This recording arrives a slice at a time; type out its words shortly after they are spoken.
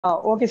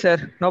Okay,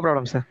 sir. No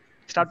problem, sir.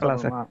 Start So, பண்ணலாம்,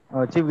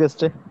 sir. chief guest,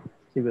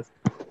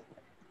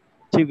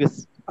 chief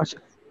guest. Ash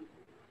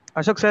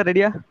Ashok, sir,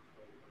 ready?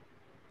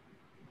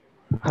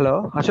 Hello,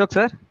 Ashok,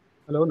 sir.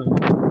 Hello,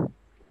 Naveen.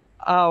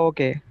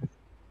 Okay.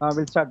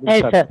 We'll start. We'll Yes,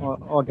 start. sir.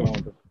 Okay, ma'am,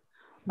 okay.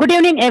 Good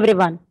evening,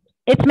 everyone.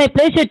 It's my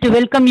pleasure to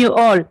welcome you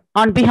all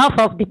on behalf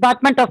of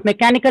Department of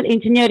Mechanical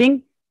Engineering,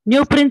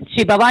 New Prince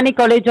Shri Bhavani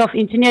College of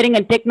Engineering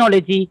and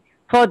Technology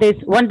for this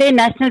one-day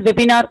national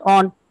webinar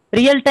on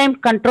real-time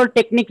control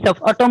techniques of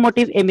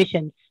automotive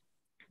emissions.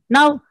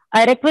 Now,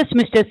 I request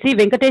Mr. C.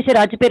 Venkatesha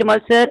Rajaperumal,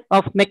 sir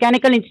of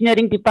Mechanical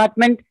Engineering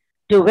Department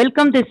to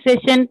welcome this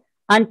session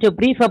and to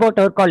brief about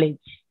our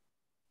college.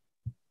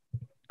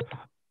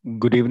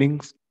 Good evening,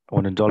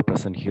 one and all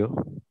present here.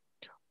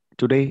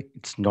 Today,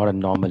 it's not a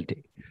normal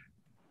day,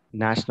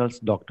 National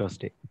Doctors'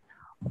 Day.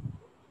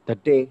 The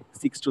day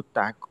seeks to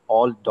thank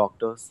all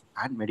doctors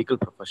and medical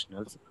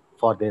professionals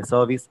for their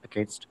service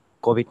against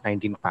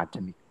COVID-19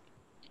 pandemic.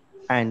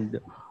 And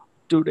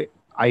today,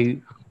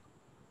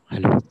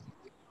 hello,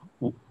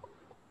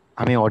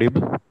 am I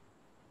audible?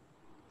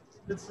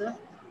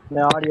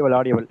 Yeah, audible,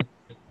 audible.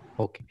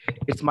 Okay,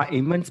 it's my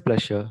immense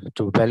pleasure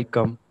to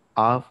welcome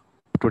our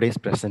today's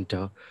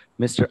presenter,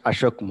 Mr.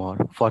 Ashok Kumar,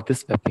 for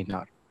this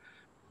webinar.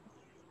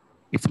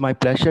 It's my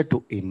pleasure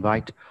to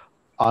invite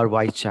our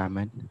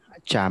Chairman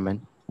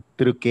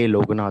Thiru K.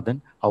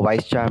 Loganathan, our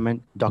Vice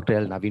Chairman Dr.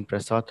 L. Naveen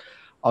Prasad,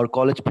 our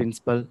College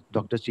Principal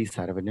Dr. Shri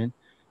Saravanan,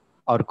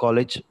 our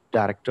College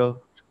Director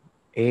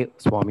A.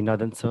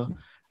 Swaminathan Sir,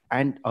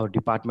 and our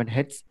department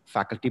heads,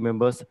 faculty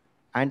members,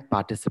 and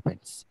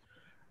participants.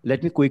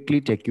 Let me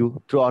quickly take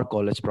you through our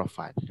college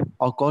profile.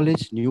 Our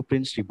college, New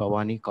Prince Sri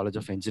Bhavani College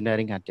of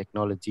Engineering and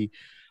Technology,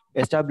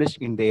 established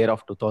in the year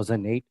of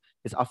 2008,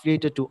 is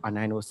affiliated to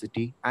Anna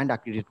University and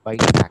accredited by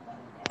NAC,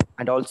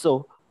 and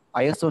also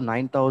ISO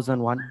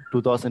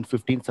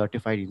 9001-2015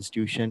 certified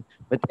institution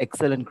with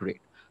excellent grade.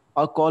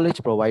 Our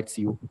college provides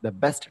you the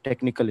best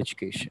technical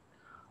education.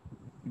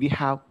 We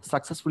have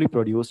successfully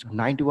produced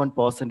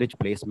 91%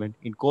 placement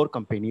in core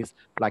companies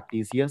like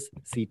TCS,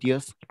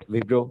 CTS,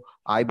 Wipro,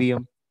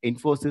 IBM,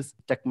 Infosys,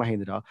 Tech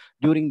Mahindra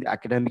during the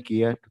academic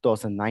year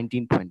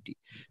 2019-20.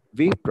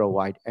 We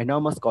provide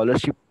enormous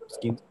scholarship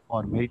schemes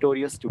for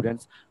meritorious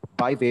students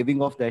by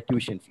waiving off their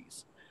tuition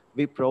fees.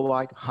 We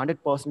provide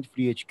 100%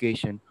 free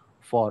education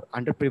for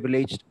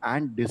underprivileged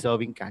and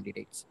deserving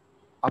candidates.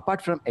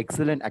 Apart from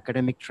excellent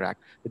academic track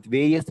with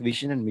various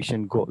vision and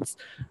mission goals,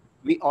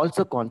 we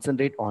also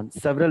concentrate on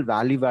several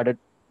value-added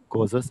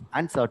courses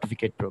and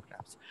certificate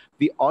programs.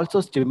 We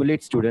also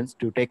stimulate students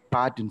to take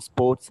part in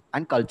sports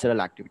and cultural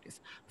activities.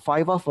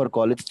 5 of our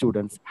college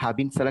students have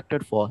been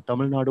selected for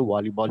Tamil Nadu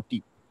volleyball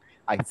team.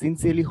 I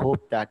sincerely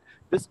hope that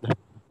this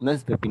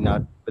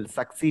webinar will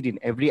succeed in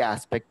every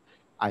aspect.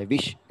 I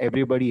wish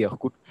everybody a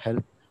good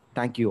health.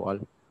 Thank you all.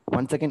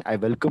 Once again, I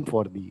welcome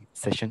for the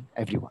session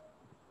everyone.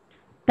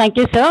 Thank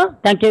you, sir.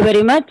 Thank you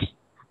very much.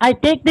 I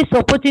take this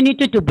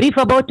opportunity to brief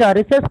about our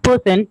research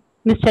person,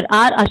 Mr.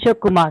 R. Ashok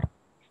Kumar.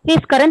 He is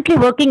currently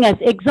working as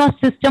exhaust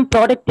system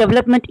product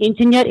development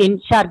engineer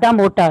in Sharda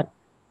Motor.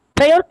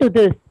 Prior to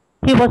this,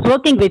 he was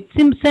working with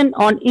Simpson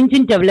on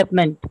engine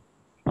development.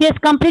 He has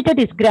completed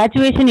his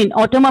graduation in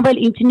automobile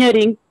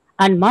engineering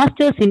and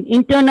masters in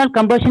internal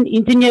combustion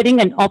engineering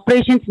and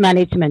operations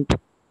management.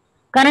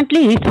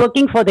 Currently, he is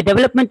working for the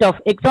development of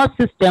exhaust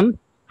system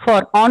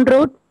for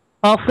on-road,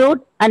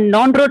 off-road, and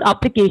non-road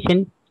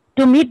application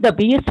to meet the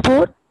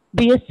BS4,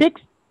 BS6,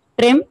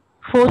 TREM,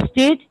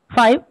 4-stage,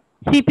 5,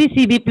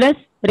 CPCB plus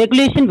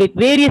regulation with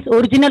various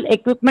original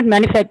equipment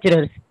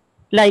manufacturers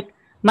like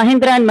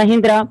Mahindra and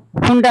Mahindra,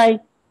 Hyundai,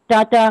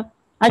 Tata,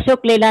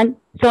 Ashok Leyland,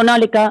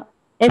 Sonalika,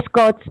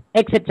 Escorts,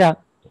 etc.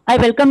 I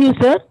welcome you,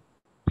 sir.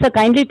 So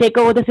kindly take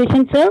over the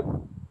session, sir.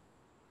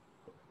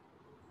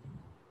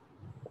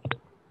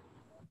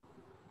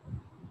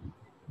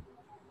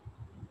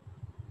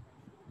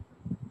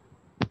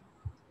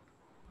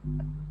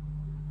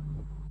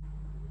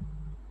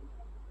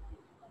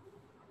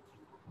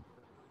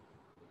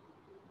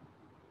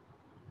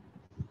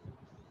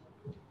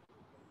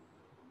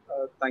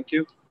 Thank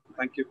you.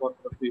 Thank you for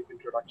the brief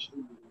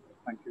introduction.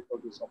 Thank you for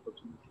this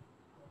opportunity.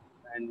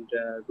 And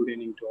good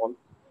evening to all.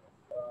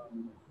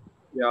 Um,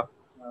 yeah,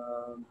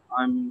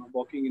 I'm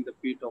working in the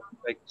field of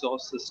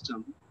exhaust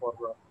system for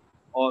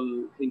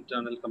all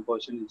internal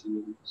combustion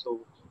engineering. So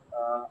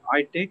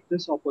I take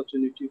this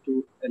opportunity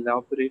to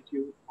elaborate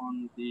you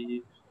on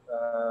the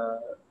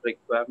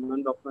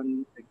requirement of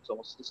an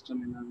exhaust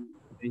system in an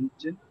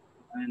engine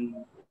and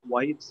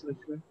why it's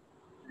required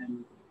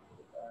and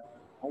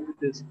how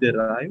it is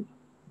derived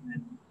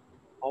and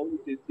how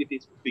it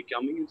is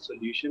becoming a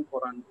solution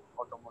for an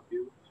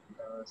automotive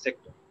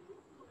sector.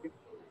 Okay.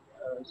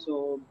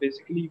 So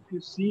basically, if you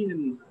see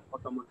in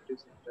automotive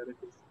sector, it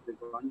is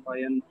run by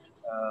an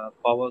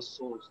power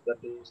source that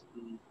is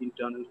the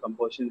internal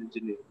combustion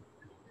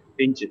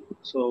engine.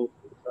 So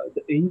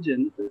the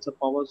engine is a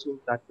power source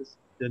that is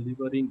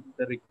delivering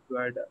the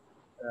required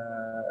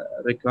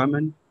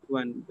requirement to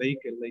an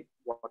vehicle, like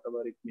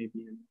whatever it may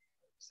be, in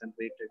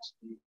generated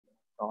speed,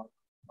 torque,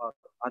 or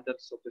other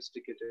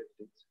sophisticated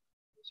things.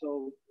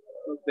 So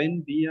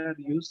when we are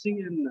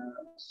using an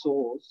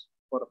source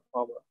for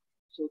power,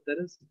 so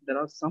there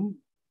are some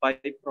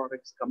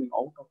byproducts coming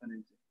out of an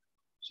engine.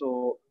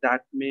 So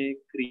that may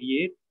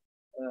create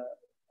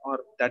or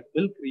that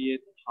will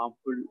create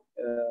harmful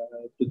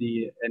to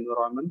the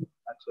environment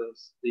as well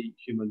as the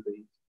human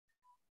beings.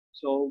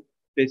 So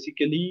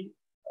basically,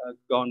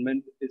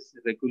 government is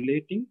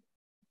regulating.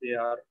 They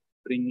are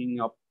bringing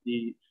up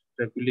the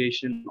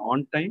regulation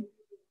on time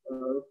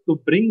to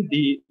bring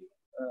the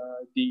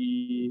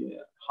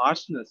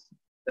harshness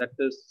that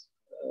is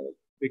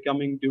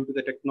becoming due to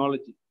the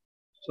technology.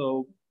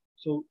 So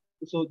so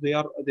so they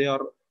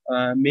are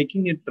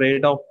making a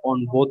trade-off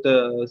on both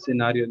the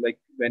scenario. Like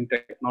when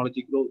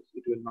technology grows,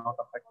 it will not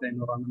affect the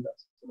environment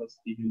as well as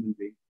the human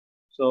being.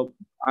 So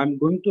I'm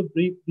going to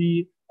brief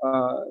the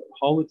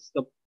how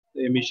the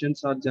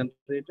emissions are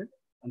generated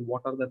and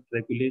what are the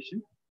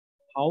regulation,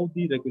 how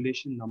the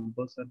regulation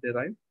numbers are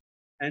derived,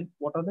 and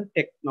what are the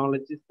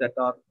technologies that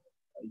are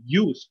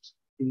used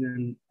in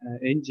an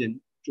engine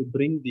to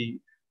bring the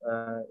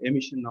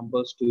emission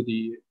numbers to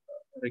the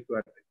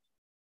required.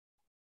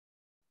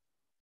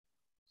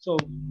 So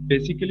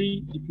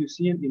basically, if you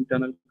see an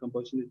internal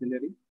combustion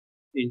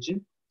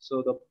engine,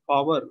 so the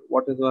power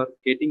whatever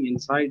getting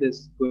inside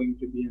is going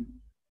to be an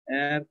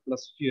air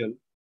plus fuel,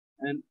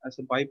 and as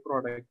a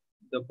byproduct,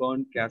 the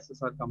burnt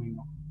gases are coming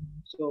out.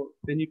 So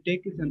when you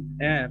take it an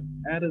air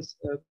is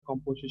a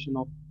composition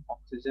of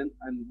oxygen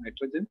and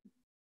nitrogen.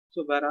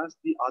 So whereas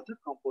the other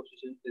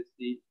composition is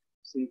the,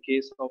 so in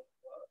case of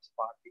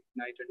spark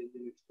ignited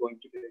engine, it's going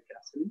to be a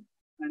gasoline,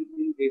 and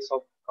in case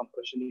of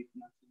compression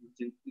ignited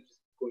engine, it's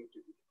going to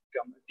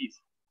become a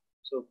diesel.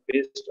 So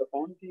based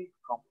upon the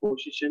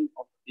composition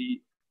of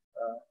the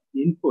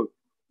input,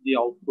 the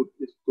output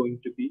is going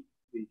to be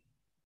varied.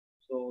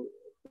 So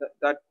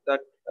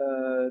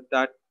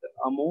that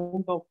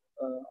amount of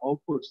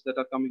outputs that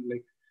are coming,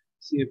 like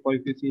see if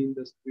you see in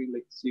the screen,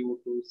 like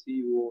CO2,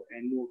 CO,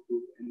 NO2,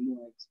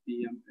 NOx,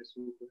 PM,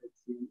 SO2,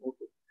 HCN,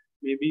 O2,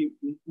 maybe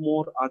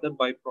more other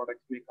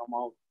byproducts may come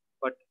out,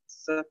 but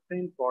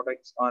certain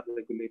products are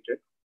regulated.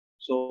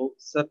 So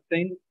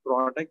certain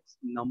products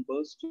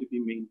numbers to be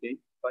maintained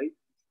by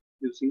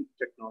using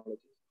technology.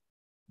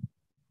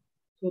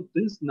 So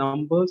these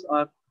numbers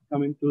are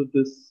coming through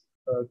this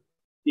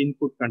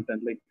input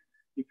content. Like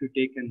if you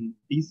take an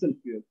diesel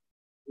fuel,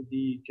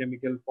 the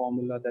chemical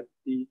formula that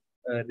the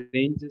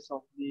ranges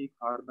of the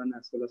carbon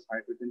as well as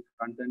hydrogen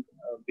content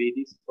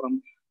varies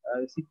from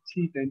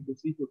C10 to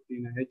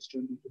C15,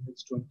 H20 to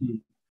H20.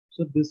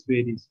 So this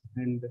varies.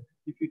 And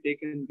if you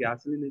take a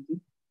gasoline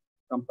engine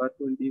compared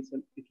to a diesel,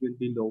 it will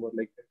be lower.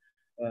 Like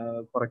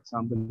for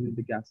example, in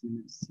the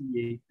gasoline is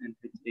C8 and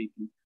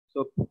H18.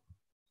 So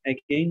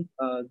again,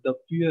 the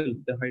fuel,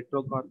 the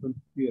hydrocarbon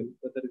fuel,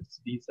 whether it's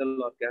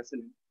diesel or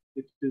gasoline,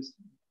 it is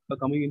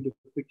coming into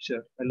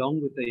picture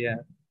along with the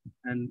air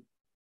and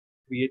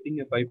creating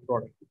a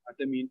byproduct. At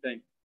the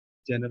meantime,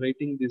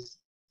 generating this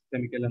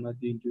chemical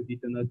energy into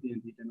heat energy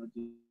and heat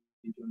energy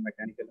into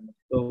mechanical energy.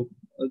 So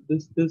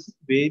this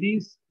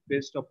varies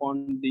based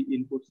upon the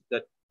inputs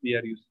that we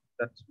are using.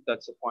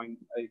 That's the point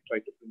I try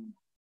to bring.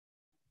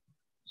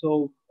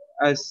 So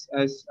as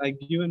I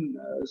given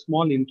a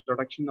small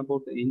introduction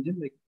about the engine,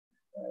 like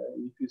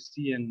if you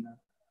see an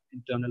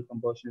internal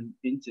combustion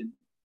engine,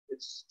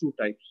 it's two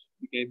types.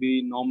 It can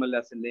be normal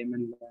as a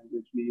layman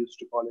language. We used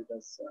to call it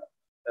as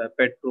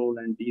petrol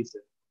and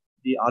diesel.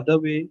 The other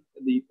way,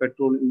 the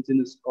petrol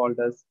engine is called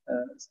as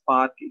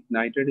spark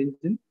ignited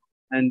engine,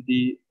 and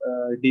the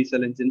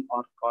diesel engine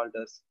are called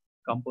as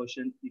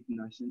combustion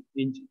ignition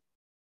engine.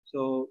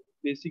 So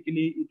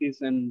basically, it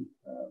is an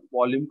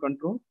volume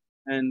control,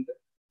 and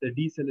the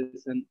diesel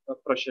is a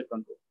pressure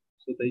control.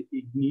 So the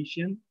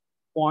ignition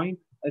point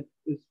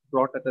is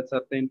brought at a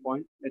certain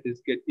point. It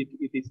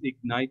is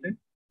ignited,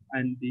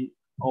 and the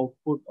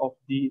output of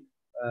the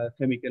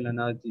chemical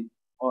energy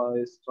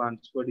is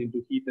transferred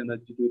into heat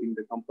energy during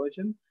the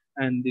combustion,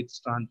 and it's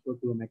transferred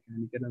to a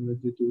mechanical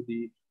energy to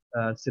the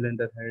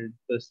cylinder head,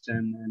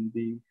 piston, and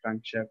the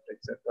crankshaft,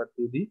 etc.,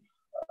 to the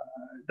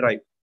drive.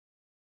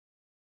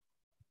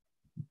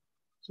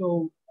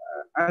 So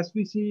as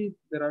we see,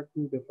 there are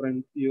two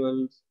different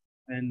fuels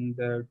and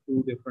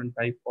two different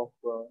type of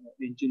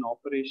engine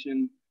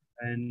operation,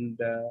 and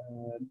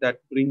that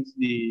brings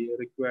the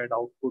required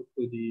output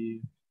to the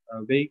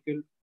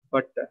vehicle.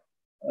 But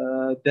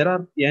there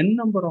are n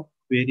number of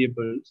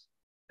variables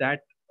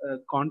that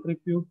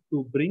contribute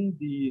to bring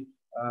the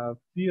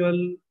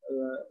fuel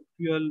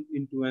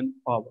into an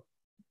power.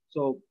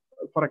 So,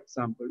 for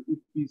example, if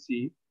we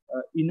see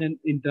in an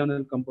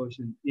internal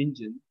combustion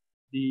engine,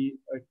 the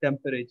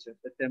temperature,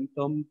 the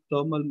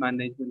thermal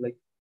management, like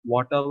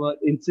whatever,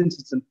 since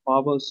it's a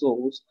power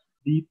source,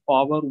 the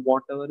power,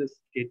 whatever is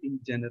getting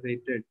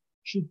generated,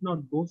 should not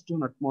go to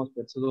an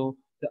atmosphere. So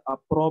the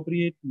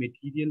appropriate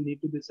material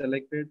need to be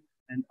selected,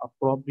 and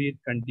appropriate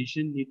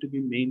condition need to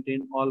be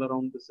maintained all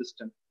around the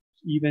system.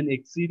 Even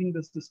exceeding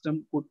the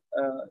system could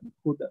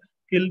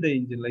kill the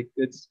engine. Like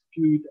it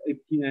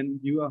can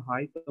give a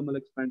high thermal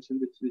expansion,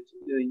 which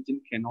the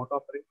engine cannot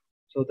operate.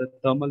 So the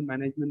thermal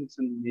management is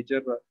a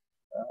major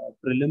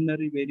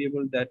preliminary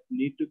variable that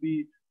need to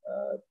be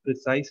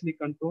precisely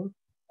controlled.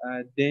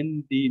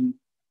 Then the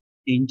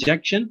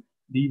injection,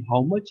 the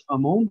how much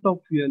amount of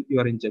fuel you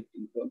are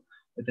injecting. So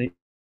the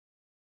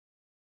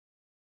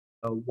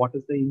what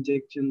is the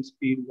injection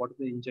speed, what is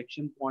the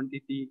injection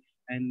quantity,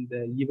 and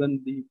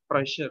even the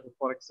pressure.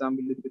 For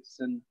example, if it's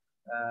an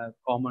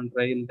common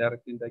rail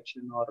direct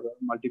injection or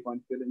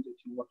multi-point fuel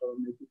injection, whatever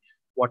may be,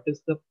 what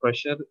is the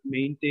pressure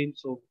maintained?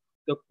 So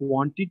the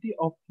quantity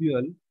of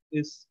fuel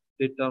is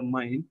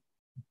determined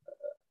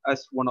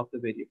as one of the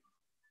variables.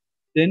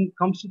 Then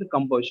comes to the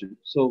combustion.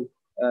 So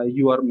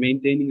you are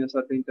maintaining a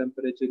certain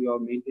temperature, you are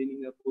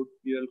maintaining a good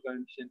fuel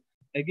condition.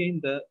 Again,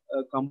 the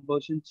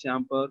combustion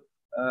chamber,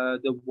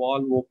 the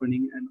valve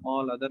opening, and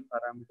all other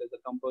parameters. The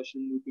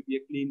combustion need to be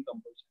a clean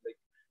combustion.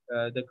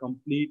 Like the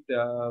complete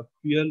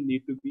fuel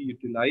need to be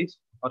utilized,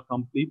 or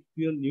complete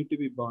fuel need to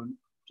be burned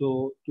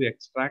to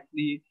extract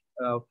the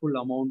full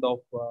amount of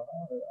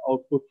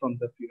output from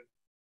the fuel.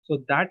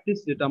 So that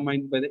is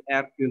determined by the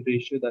air fuel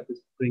ratio that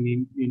is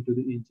bringing into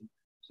the engine.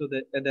 So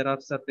there are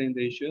certain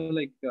ratio,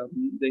 like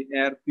the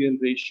air fuel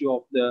ratio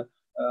of the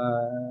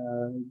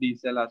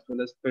diesel as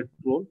well as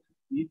petrol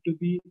need to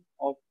be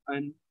of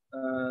an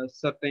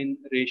certain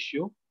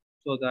ratio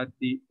so that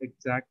the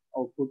exact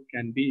output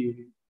can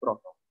be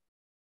brought out.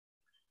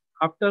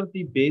 After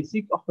the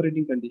basic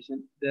operating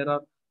condition, there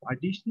are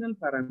additional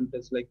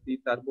parameters like the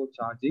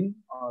turbocharging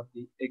or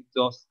the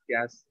exhaust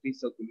gas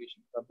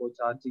recirculation.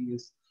 Turbocharging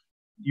is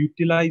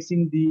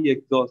utilizing the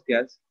exhaust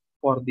gas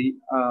for the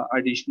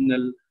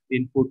additional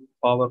input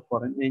power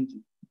for an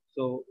engine.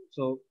 So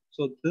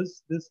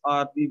this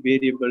are the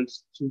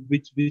variables to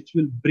which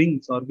will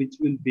brings or which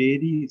will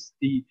varies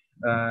the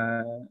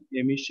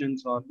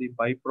emissions or the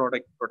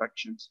byproduct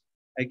productions.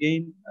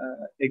 Again,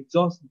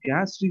 exhaust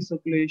gas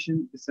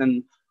recirculation is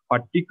an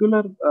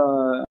particular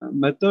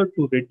method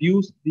to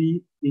reduce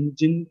the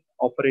engine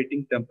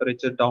operating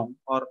temperature down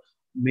or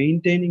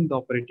maintaining the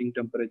operating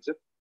temperature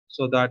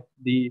so that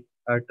the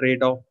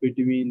trade-off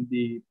between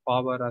the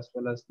power as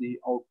well as the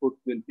output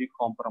will be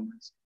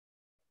compromised.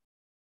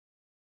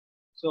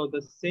 So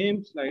the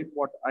same slide,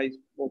 what I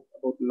spoke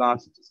about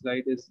last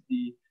slide is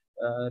the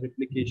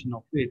replication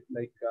of it,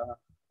 like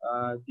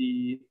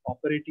the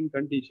operating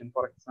condition.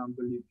 For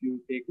example, if you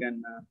take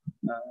an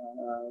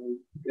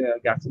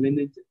gasoline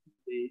engine,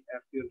 the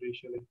air fuel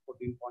ratio like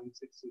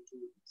 14.6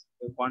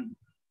 to 1,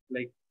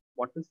 like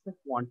what is the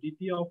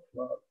quantity of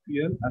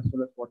fuel as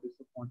well as what is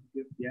the quantity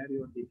of air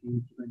you are taking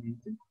into an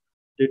engine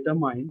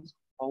determines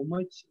how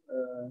much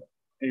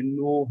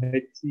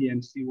NOHC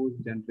and CO is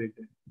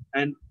generated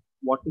and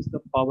what is the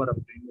power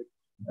obtained.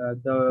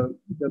 The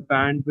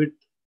bandwidth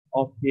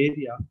of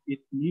area, it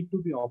need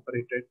to be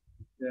operated,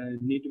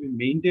 need to be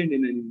maintained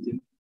in an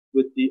engine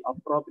with the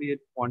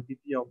appropriate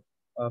quantity of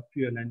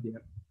fuel and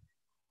air.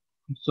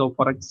 So,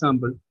 for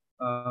example,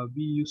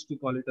 we used to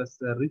call it as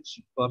a rich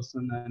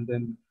person and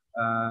then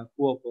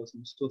poor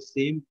person. So,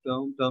 same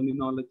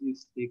terminology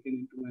is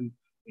taken into an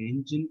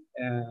engine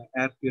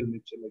air fuel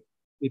mixture. Like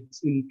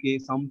it's in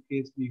some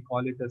case we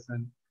call it as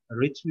an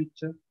rich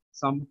mixture,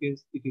 some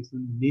case it is a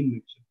lean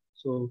mixture.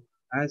 So,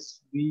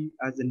 as the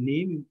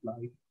name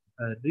implies,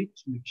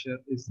 rich mixture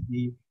is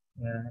the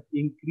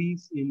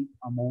increase in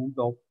amount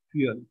of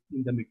fuel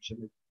in the mixture.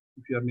 Like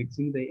if you are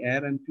mixing the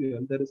air and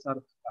fuel, there is a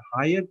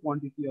higher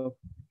quantity of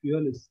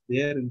fuel is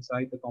there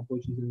inside the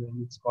composition,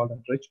 and it's called a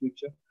rich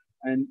mixture.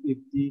 And if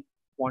the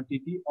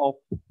quantity of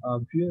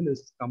fuel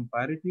is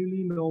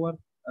comparatively lower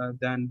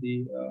than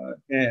the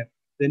air,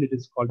 then it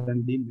is called a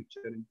lean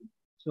mixture engine.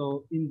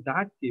 So in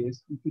that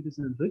case, if it is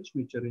a rich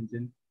mixture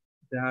engine,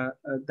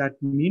 that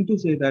mean to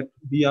say that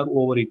we are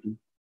overeating.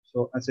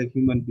 So as a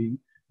human being,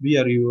 we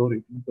are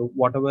overeating. So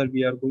whatever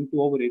we are going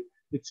to overeat,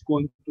 it's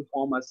going to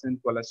form as an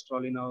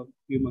cholesterol in our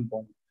human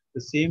body.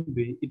 The same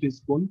way, it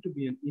is going to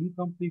be an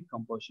incomplete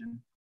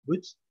combustion,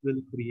 which will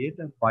create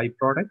a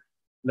byproduct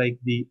like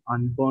the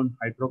unburned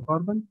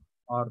hydrocarbon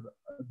or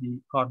the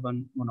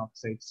carbon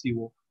monoxide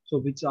CO. So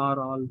which are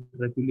all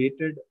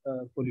regulated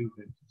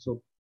pollutants.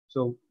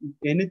 So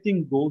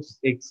anything goes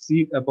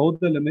exceed above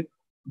the limit,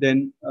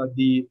 then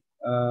the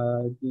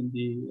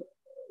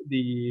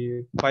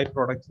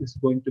byproducts is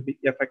going to be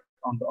effect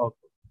on the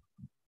output.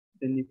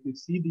 Then if you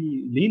see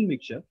the lean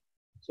mixture,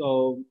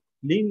 so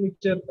lean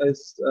mixture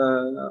is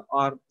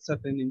are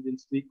certain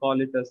engines, we call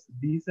it as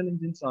diesel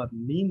engines or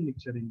lean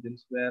mixture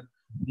engines, where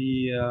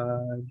the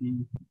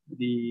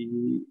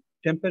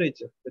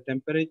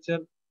temperature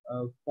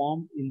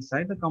formed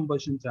inside the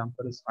combustion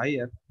chamber is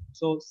higher,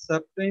 so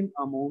certain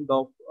amount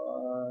of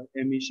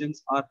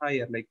emissions are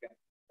higher. Like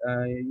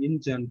in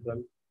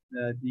general,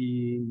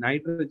 the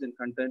nitrogen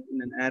content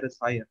in an air is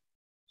higher.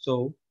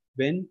 So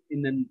when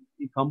in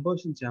a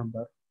combustion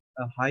chamber,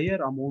 a higher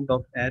amount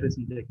of air is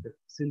injected.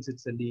 Since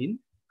it's a lean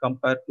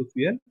compared to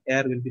fuel,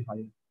 air will be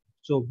higher.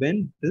 So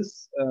when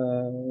this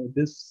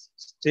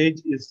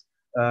stage is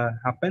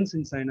happens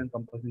inside a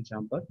combustion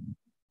chamber,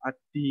 at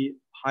the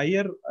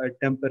higher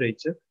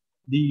temperature,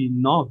 the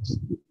NOx,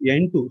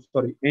 N2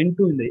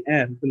 in the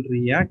air will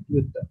react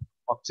with the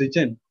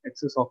oxygen,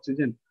 excess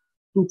oxygen,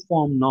 to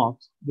form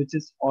NOx, which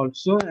is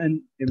also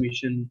an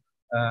emission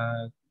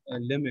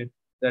limit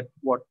that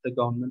what the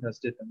government has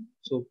determined.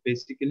 So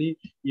basically,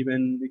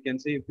 even we can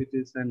say if it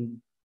is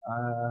an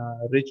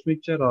rich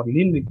mixture or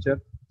lean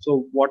mixture,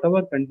 so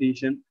whatever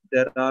condition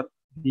there are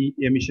the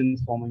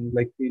emissions forming,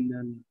 like in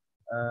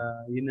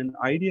an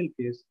ideal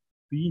case,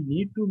 we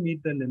need to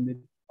meet the limit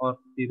or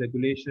the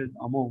regulation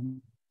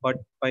amount, but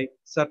by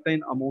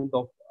certain amount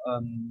of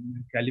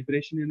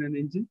calibration in an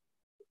engine,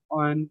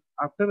 and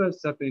after a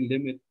certain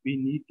limit,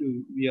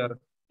 we are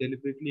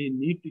deliberately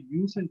need to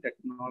use an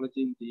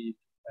technology in the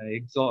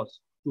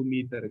exhaust to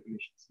meet the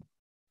regulations.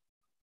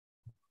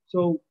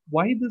 So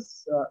why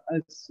this?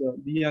 As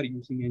we are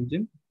using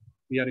engine,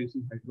 we are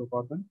using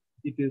hydrocarbon.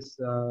 It is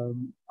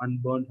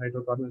unburned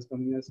hydrocarbon is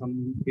coming out.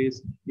 Some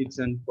case it's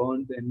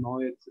unburned and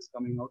noise is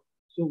coming out.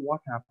 So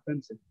what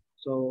happens?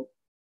 So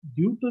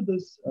due to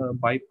this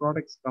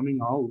byproducts coming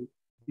out,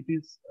 it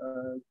is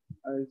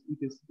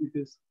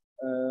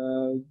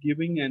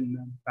giving a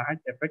bad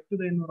effect to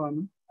the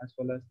environment as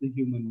well as the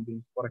human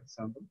beings. For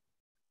example,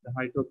 the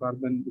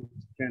hydrocarbon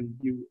can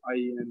give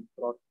eye and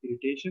throat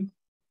irritation,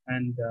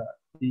 and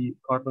the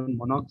carbon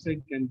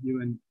monoxide can give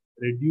an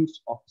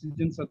reduced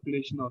oxygen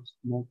circulation or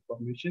smoke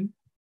formation.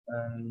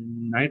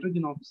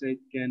 Nitrogen oxide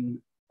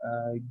can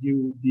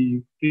give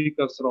the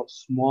precursor of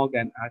smog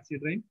and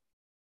acid rain,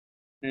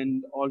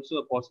 and also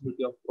a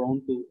possibility of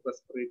prone to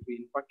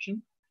respiratory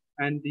infection.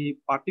 And the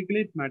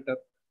particulate matter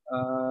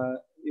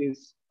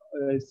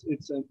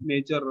it's a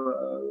major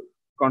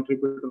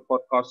contributor for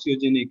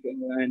carcinogenic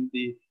and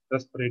the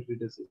respiratory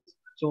disease.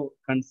 So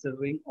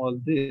considering all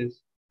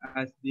this,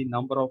 as the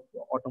number of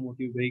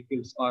automotive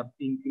vehicles are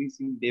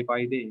increasing day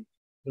by day,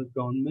 the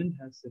government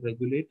has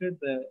regulated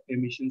the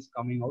emissions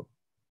coming out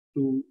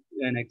to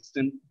an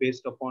extent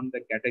based upon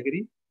the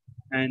category,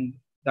 and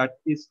that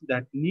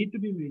need to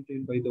be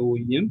maintained by the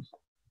OEMs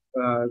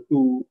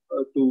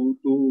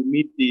to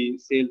meet the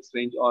sales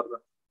range or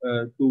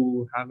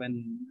to have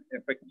an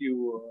effective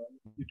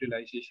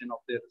utilization of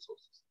their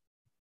resources.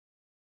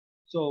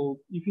 So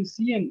if you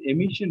see an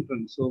emission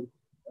trend, so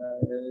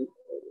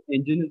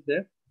engine is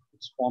there,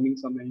 it's forming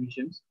some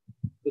emissions.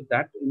 So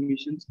that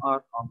emissions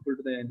are harmful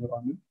to the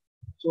environment.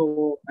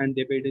 So, and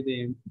day by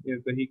day,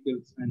 the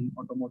vehicles and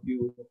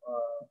automotive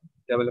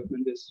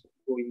development is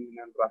going in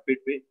a rapid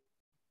way.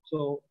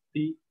 So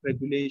the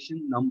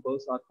regulation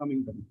numbers are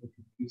coming down.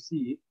 You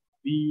see,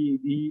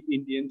 we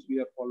Indians, we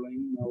are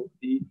following now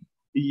the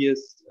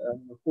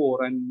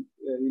BS4, and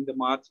in the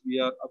March we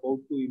are about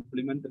to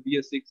implement the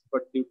BS6,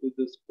 but due to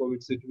this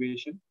COVID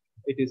situation,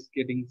 it is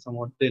getting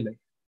somewhat delayed.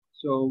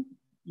 So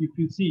if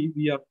you see,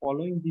 we are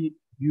following the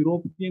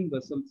European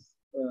vessels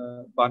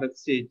Bharat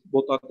stage.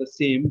 Both are the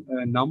same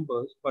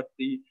numbers, but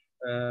the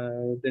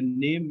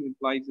name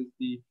implies is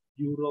the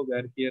Euro,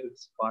 where here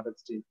it's Bharat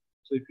stage.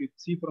 So if you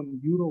see from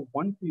Euro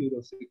 1 to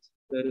Euro 6,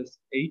 there is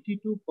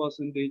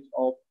 82%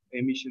 of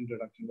emission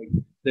reduction. Like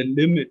the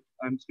limit,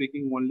 I'm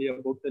speaking only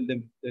about the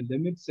limit. The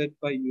limit set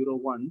by Euro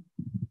 1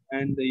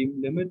 and the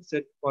limit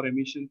set for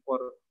emission for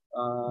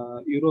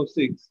Euro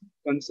 6,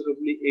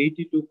 considerably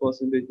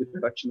 82%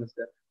 reduction is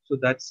there. So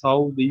that's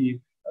how the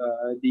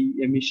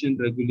emission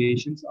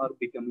regulations are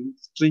becoming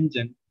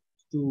stringent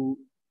to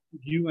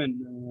give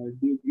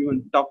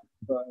an tough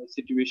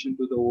situation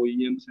to the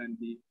OEMs and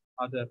the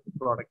other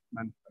product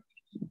manufacturers.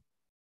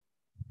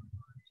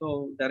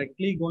 So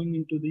directly going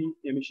into the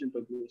emission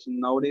regulation,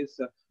 nowadays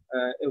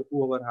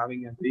whoever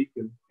having a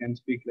vehicle can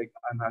speak like,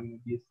 I'm having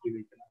a BS3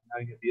 vehicle, I'm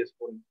having a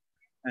BS4,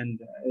 and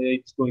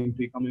it's going to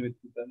be coming with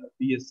the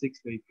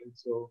BS6 vehicle.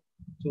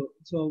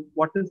 So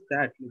what is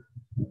that?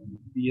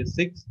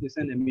 BS6 is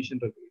an emission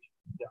regulation.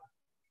 Yeah,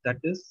 that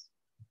is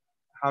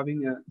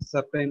having a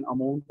certain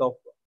amount of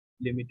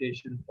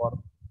limitation for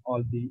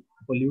all the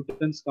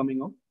pollutants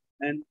coming out.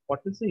 And what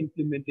is the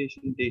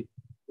implementation date?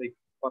 Like,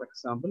 for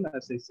example,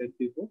 as I said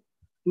before,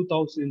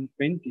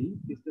 2020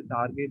 is the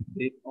target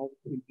date of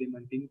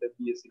implementing the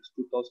BS6,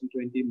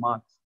 2020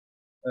 March.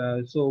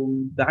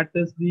 So that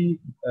is the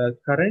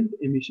current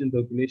emission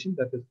regulation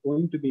that is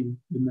going to be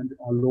implemented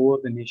all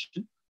over the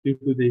nation due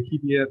to the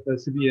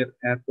severe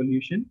air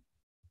pollution.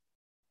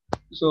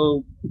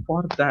 So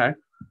for that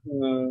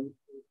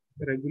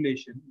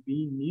regulation,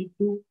 we need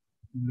to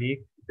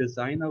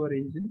design our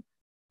engine,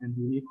 and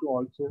we need to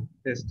also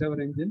test our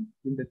engine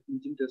in the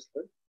engine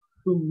tester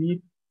to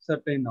meet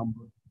certain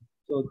numbers.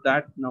 So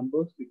that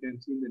numbers we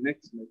can see in the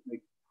next slide.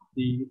 Like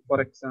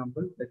for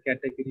example, the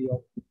category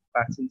of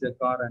passenger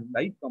car and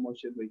light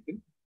commercial vehicle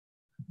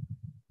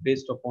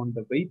based upon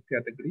the weight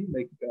category,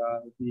 like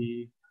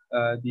the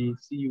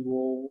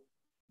CO,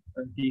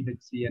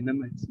 THC,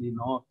 NMHC,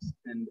 NOx,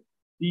 and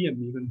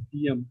PM. Even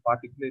PM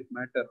particulate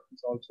matter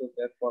is also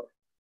there for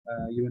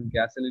even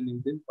gasoline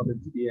engine for the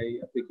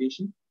GDI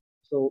application.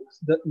 So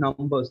the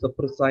numbers, the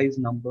precise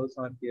numbers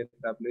are here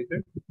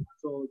tabulated.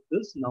 So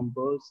these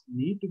numbers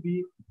need to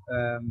be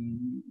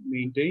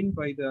maintained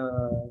by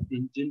the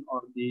engine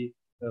or the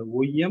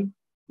OEM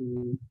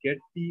to get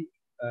the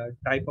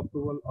type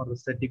approval or the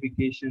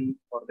certification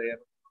for their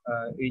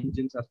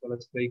engines as well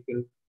as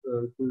vehicle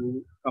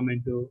to come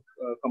into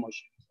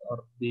commercial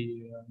or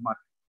the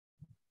market.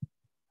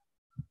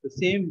 The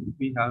same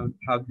we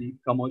have the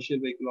commercial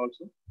vehicle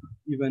also.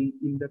 Even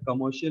in the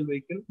commercial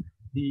vehicle,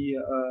 the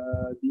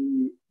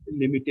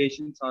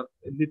limitations are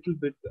a little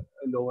bit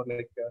lower.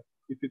 Like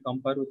if you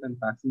compare with a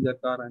passenger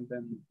car and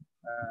then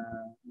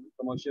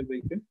commercial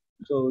vehicle.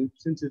 So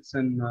since it's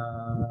an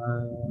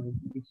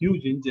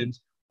huge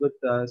engines with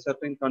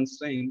certain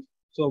constraints,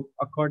 so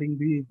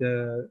accordingly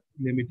the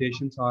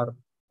limitations are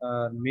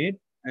made.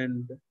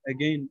 And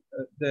again,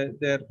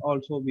 there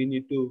also we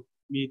need to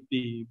meet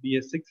the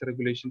BS6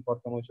 regulation for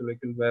commercial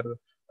vehicle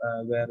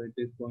where it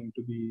is going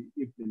to be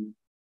implemented.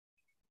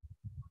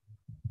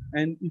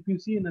 And if you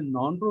see in a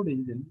non-road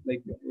engine,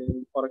 like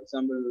for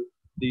example,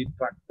 the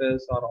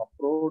tractors are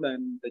off-road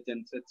and the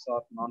gensets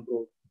are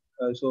non-road.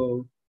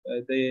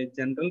 The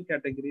general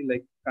category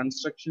like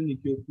construction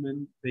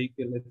equipment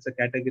vehicle, it's a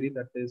category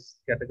that is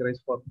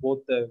categorized for both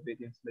the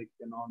variants like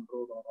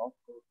non-road or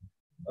off-road.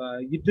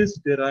 It is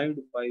derived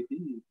by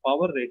the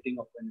power rating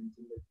of an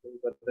engine,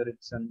 like whether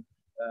it's an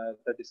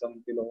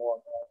 37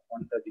 kilowatt or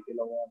 130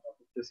 kilowatt or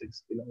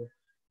 56 kilowatt.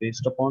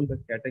 Based upon the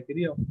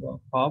category of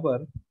power,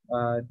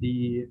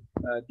 the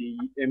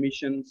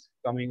emissions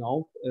coming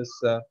out is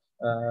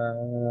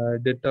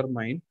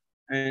determined,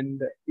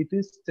 and it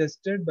is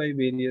tested by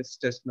various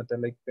test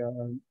methods like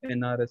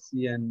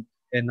NRSC and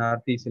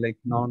NRTC, like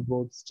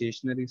non-road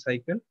stationary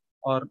cycle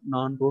or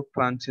non-road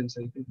transient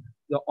cycle.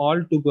 So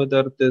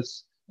altogether,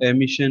 this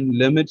emission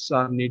limits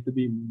are need to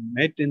be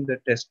met in the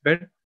test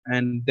bed,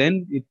 and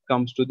then it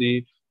comes to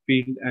the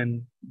field,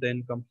 and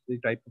then comes the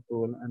type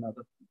approval and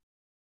other things.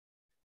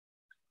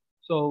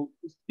 So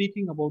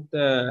speaking about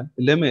the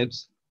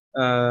limits,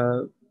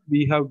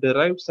 we have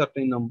derived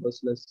certain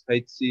numbers, like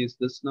HC is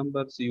this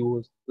number, CU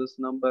is this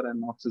number,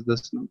 and NOx is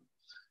this number.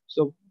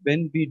 So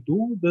when we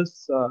do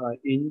this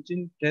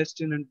engine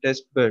test in a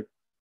test bed,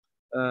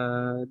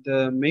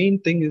 the main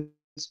thing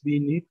is we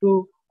need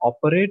to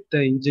operate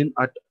the engine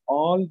at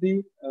all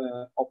the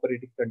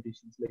operating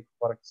conditions. Like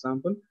for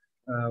example,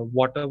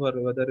 whatever,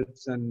 whether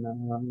it's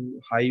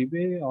an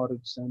highway or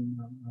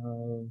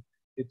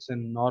it's a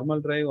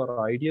normal drive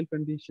or ideal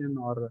condition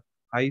or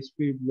high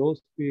speed, low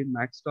speed,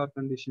 max torque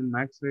condition,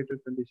 max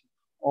rated condition,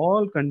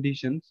 all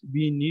conditions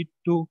we need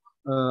to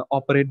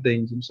operate the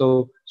engine.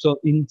 So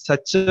in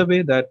such a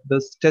way that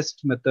the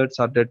test methods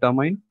are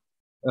determined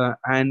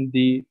and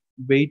the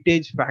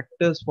weightage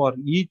factors for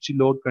each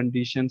load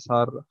conditions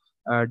are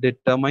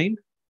determined,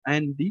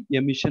 and the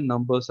emission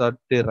numbers are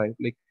derived.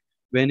 Like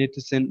when it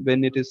is in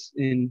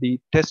the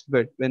test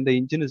bed, when the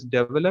engine is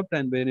developed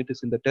and when it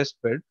is in the test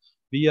bed,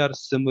 we are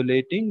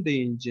simulating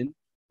the engine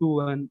to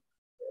an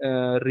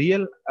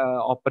real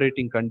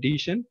operating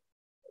condition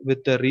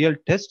with the real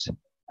test,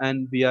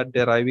 and we are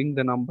deriving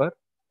the number,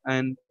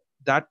 and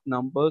that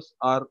numbers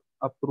are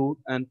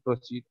approved and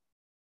proceed.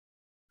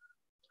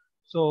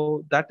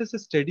 So that is a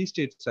steady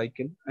state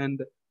cycle,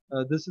 and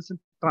this is a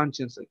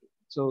transient cycle.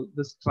 So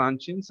this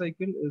transient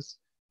cycle is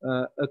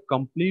a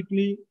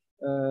completely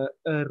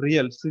a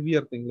real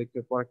severe thing. Like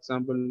for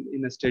example,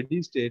 in a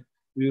steady state,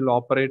 we will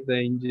operate the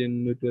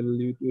engine. It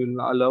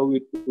will allow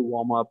it to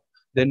warm up.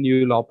 Then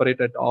you will operate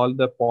at all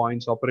the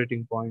points,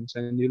 operating points,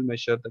 and you'll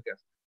measure the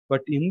gas.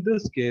 But in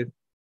this case,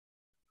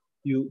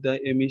 the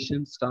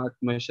emissions start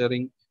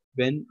measuring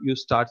when you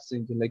start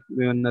engine, like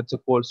when it's a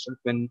cold start.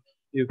 When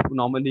if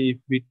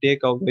we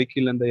take our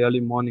vehicle in the early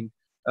morning,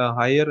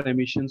 higher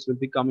emissions will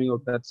be coming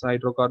out. That's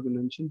hydrocarbon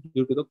emission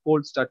due to the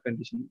cold start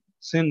condition.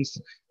 Since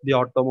the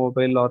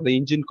automobile or the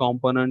engine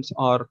components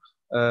are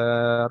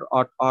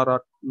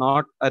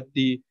not at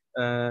the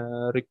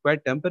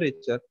required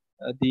temperature,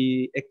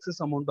 the excess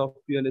amount of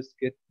fuel is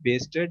get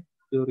wasted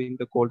during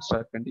the cold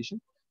start condition.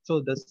 So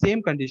the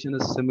same condition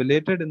is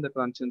simulated in the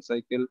transient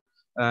cycle,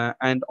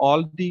 and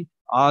all the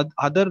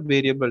other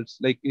variables,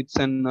 like it's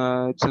an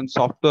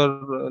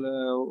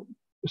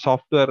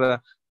software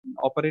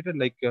operated,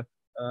 like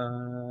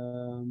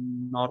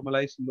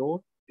normalized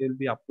load will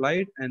be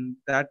applied, and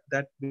that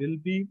will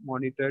be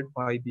monitored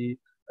by the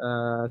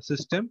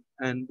system,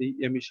 and the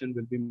emission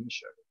will be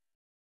measured.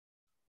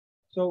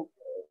 So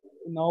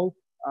now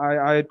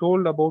I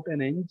told about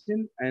an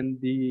engine and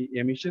the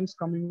emissions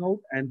coming out,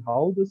 and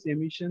how these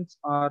emissions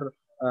are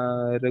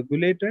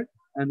regulated,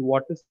 and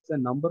what is the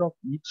number of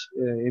each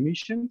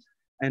emissions,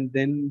 and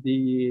then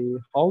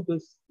how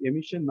this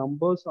emission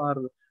numbers are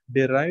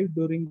derived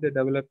during the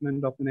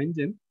development of an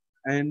engine.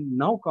 And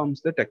now comes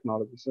the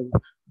technology. So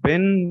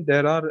when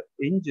there are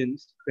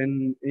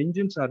when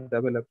engines are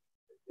developed,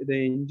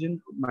 the engine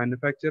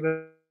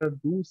manufacturer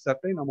do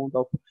certain amount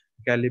of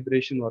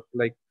calibration work.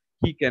 Like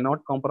he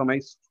cannot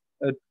compromise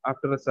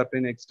after a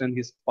certain extent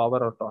his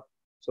power or torque.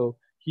 So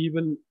he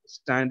will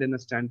stand in a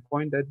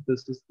standpoint that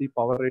this is the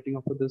power rating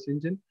of this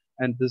engine,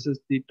 and this is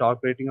the torque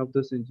rating of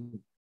this engine.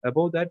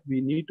 Above that,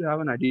 we need to have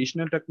an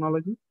additional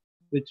technology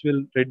which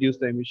will reduce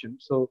the emission.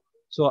 So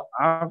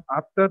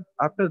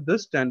after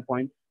this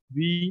standpoint,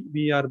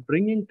 we are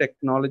bringing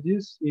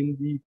technologies in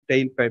the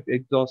tailpipe,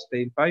 exhaust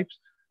tailpipes,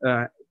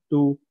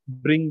 to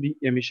bring the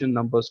emission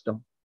numbers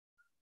down.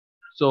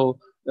 So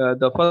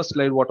the first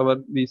slide,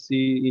 whatever we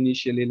see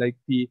initially, like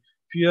the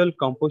fuel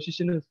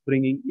composition is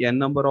bringing n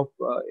number of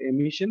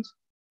emissions.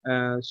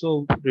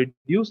 So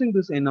reducing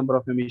this n number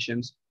of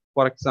emissions,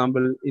 for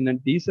example, in a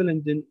diesel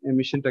engine,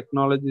 emission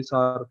technologies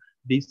are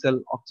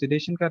diesel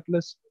oxidation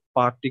catalyst,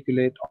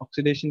 particulate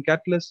oxidation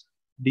catalyst,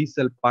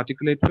 diesel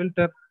particulate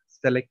filter,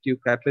 selective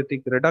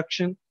catalytic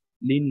reduction,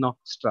 lean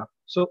NOx trap.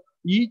 So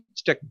each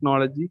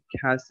technology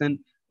has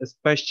a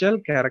special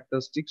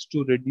characteristics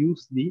to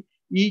reduce the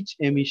each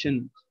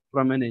emission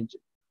from an engine.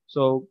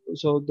 So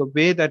the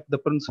way that the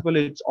principle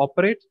it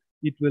operates,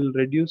 it will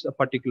reduce a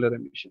particular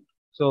emission.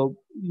 So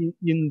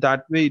in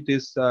that way, it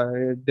is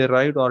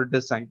derived or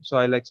designed. So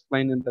I'll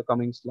explain in the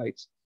coming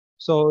slides.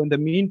 So in the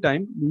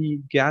meantime, the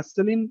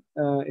gasoline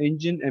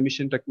engine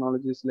emission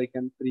technologies like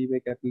a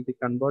three-way catalytic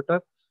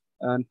converter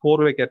and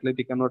four-way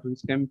catalytic converter in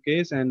STEM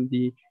case, and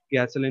the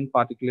gasoline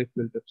particulate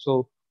filter.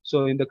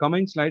 So in the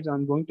coming slides,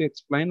 I'm going to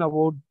explain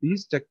about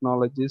these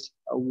technologies,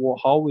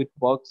 how it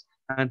works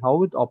and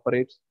how it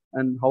operates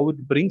and how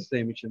it brings the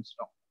emissions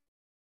down.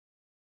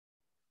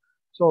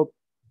 So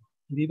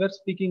we were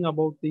speaking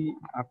about the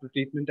after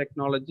treatment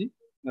technology.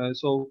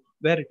 So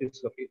where it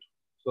is located.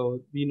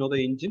 So we know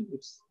the engine,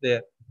 it's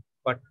there,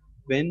 but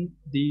when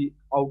the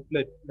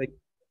outlet,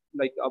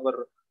 like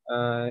our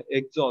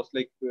exhaust,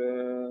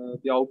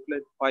 the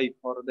outlet pipe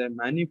or the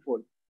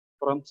manifold,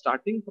 from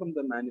starting from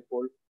the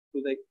manifold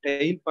to the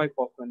tailpipe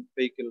of a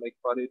vehicle, like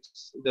for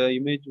it's the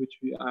image which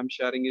I'm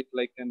sharing it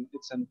like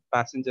it's a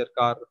passenger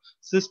car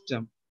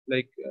system,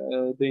 like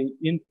the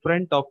in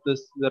front of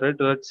this the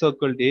red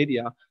circled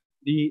area,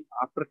 the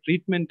after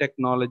treatment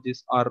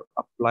technologies are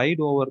applied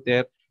over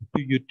there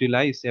to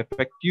utilize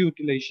effective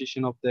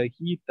utilization of the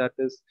heat that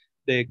is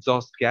the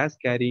exhaust gas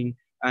carrying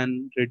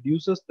and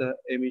reduces the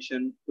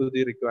emission to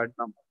the required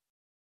number.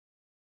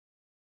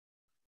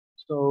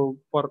 So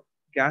for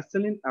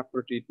gasoline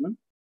after treatment,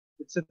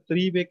 it's a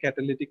three-way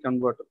catalytic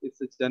converter.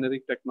 It's a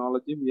generic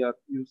technology we are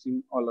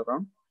using all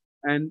around,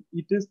 and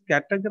it is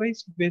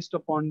categorized based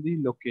upon the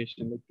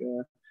location.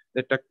 Like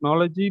the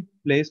technology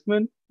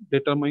placement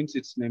determines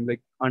its name,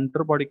 like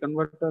underbody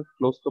converter,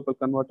 closed couple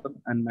converter,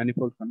 and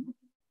manifold converter.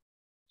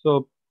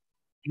 So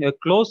a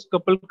closed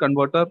couple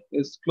converter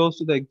is close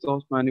to the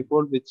exhaust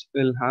manifold, which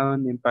will have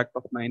an impact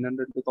of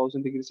 900 to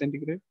 1000 degrees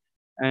centigrade.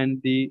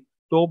 And the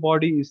toe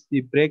body is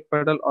the brake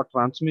pedal or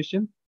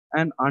transmission,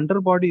 and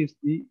underbody is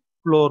the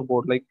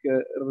floorboard, like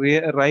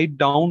right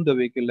down the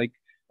vehicle. Like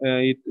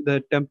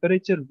the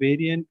temperature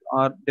variant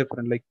are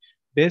different. Like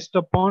based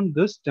upon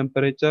this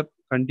temperature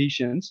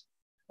conditions,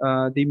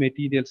 the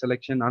material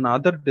selection and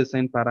other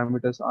design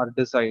parameters are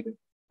decided.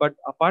 But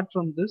apart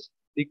from this,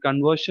 the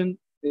conversion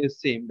is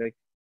same. Like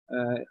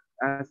uh,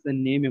 as the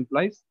name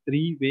implies,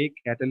 three-way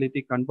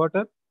catalytic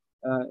converter.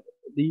 Uh,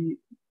 the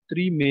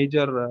three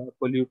major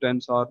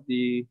pollutants or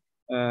the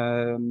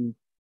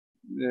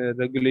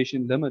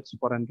regulation limits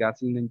for a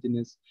gasoline engine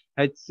is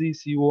HC,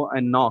 CO,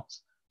 and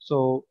NOx.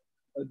 So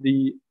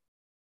the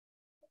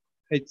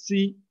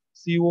HC,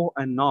 CO,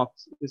 and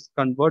NOx is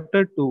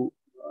converted to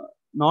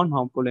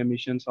non-harmful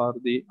emissions or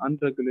the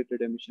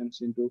unregulated emissions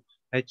into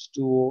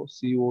H2O,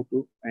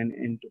 CO2, and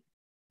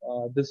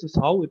N2. This is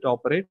how it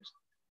operates.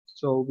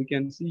 So we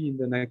can see in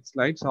the next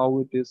slides how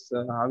it is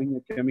having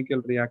a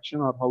chemical reaction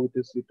or how it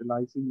is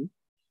utilizing it.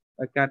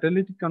 A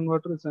catalytic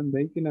converter is a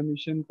vehicle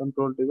emission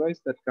control device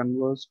that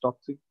converts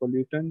toxic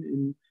pollutant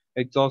in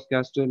exhaust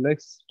gas to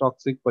less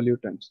toxic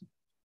pollutants.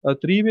 A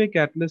three-way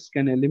catalyst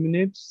can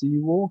eliminate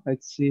CO,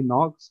 HC,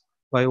 NOx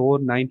by over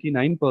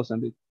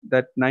 99%.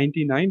 That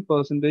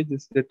 99%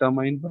 is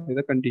determined by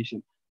the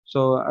condition.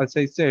 So as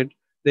I said,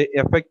 the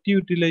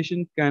effective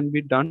utilization can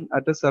be done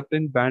at a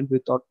certain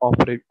bandwidth of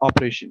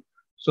operation.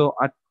 So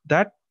at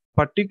that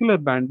particular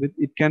bandwidth,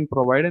 it can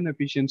provide an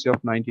efficiency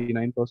of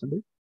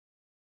 99%.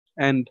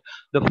 And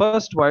the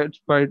first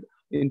widespread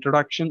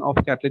introduction of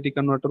catalytic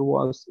converter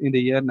was in the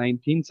year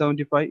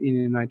 1975 in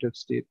the United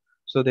States.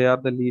 So they are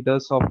the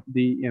leaders of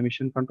the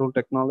emission control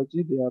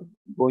technology. They are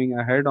going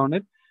ahead on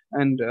it,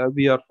 and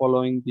we are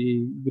following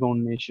the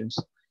grown nations.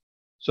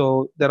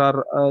 So there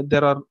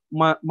are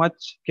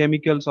much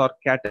chemicals or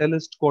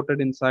catalyst coated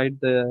inside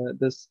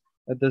this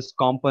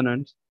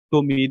component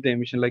to meet the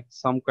emission, like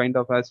some kind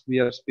of, as we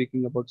are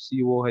speaking about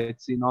CO,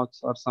 HC, NOx,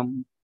 or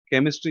some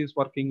chemistry is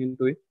working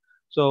into it.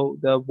 So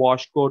the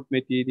wash coat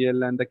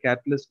material and the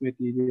catalyst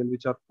material,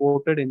 which are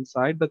coated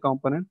inside the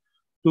component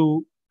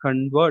to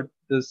convert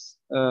this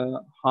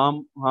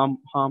harm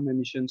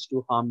emissions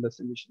to harmless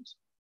emissions.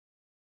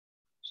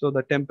 So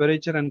the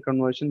temperature and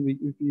conversion,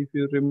 if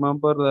you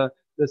remember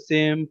the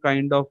same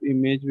kind of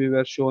image we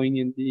were showing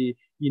in the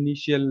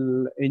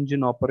initial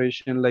engine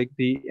operation, like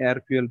the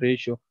air fuel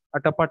ratio,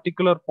 at a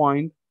particular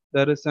point,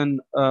 there is an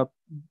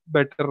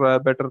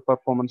better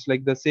performance.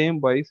 Like the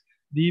same wise,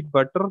 the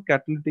better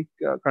catalytic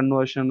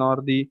conversion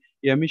or the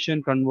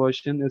emission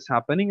conversion is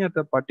happening at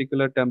a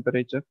particular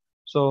temperature.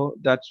 So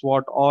that's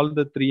what all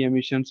the three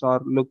emissions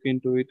are look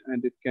into it,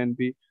 and it can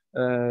be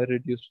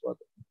reduced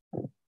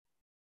further.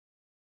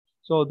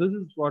 So this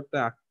is what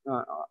the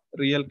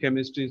real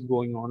chemistry is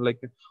going on, like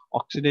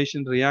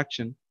oxidation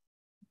reaction.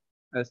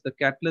 As the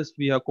catalyst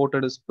we have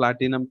quoted is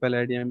platinum,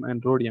 palladium,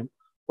 and rhodium.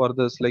 For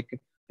this, like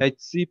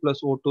Hc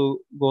plus O2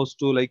 goes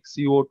to like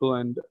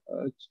CO2,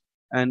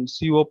 and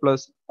CO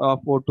plus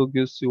of O2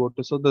 gives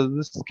CO2. So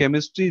this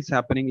chemistry is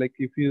happening. Like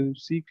if you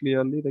see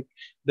clearly, like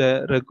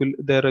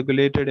the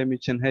regulated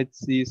emission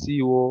Hc,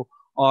 CO,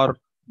 or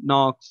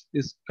NOx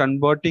is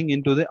converting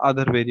into the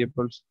other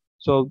variables.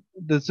 So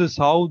this is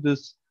how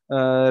this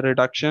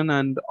reduction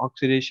and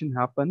oxidation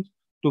happens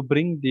to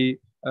bring the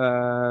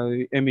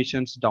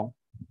emissions down.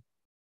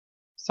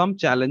 Some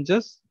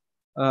challenges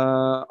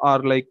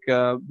are like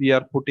we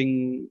are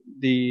putting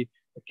the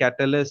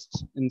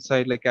catalysts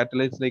inside, like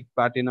catalysts like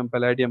platinum,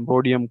 palladium,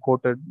 rhodium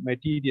coated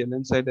material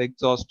inside the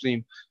exhaust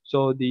stream.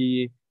 So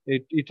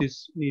it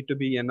is need to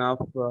be enough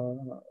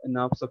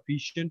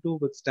sufficient to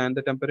withstand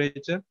the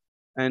temperature,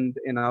 and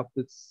enough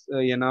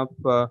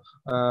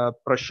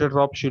pressure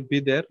drop should be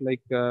there.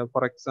 Like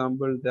for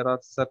example, there are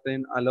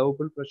certain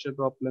allowable pressure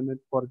drop limit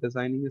for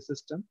designing a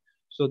system,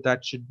 so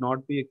that should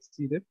not be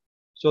exceeded.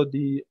 So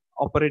the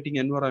operating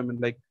environment,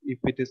 like if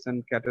it is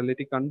an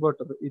catalytic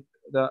converter,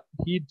 the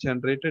heat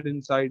generated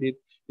inside it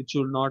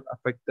should not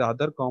affect the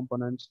other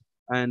components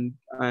and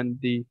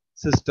the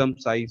system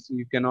size.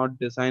 You cannot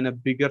design a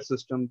bigger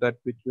system that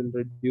which will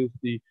reduce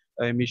the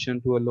emission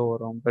to a lower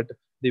round, but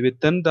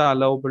within the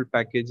allowable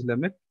package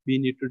limit, we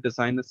need to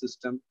design a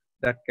system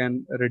that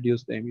can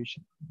reduce the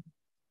emission.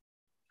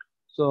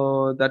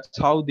 So that's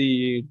how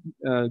the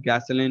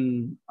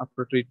gasoline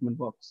after treatment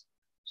works.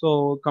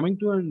 So coming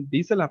to a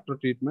diesel after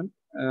treatment,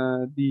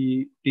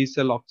 the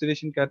diesel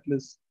oxidation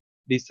catalyst,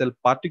 diesel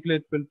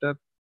particulate filter,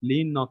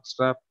 lean NOx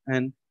trap,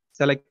 and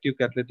selective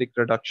catalytic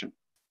reduction.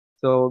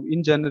 So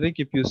in generic,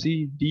 if you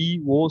see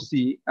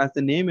DOC, as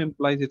the name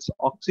implies, it's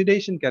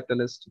oxidation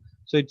catalyst.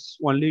 So it's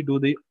only do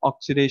the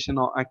oxidation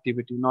or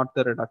activity, not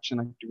the reduction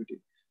activity.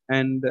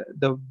 And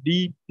the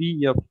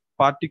DPF,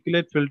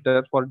 particulate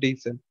filter for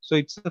diesel. So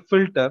it's a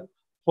filter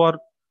for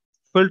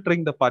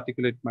filtering the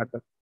particulate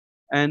matter.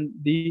 And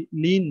the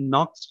lean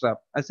NOx trap,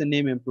 as the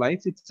name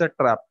implies, it's a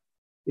trap.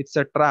 It's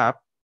a trap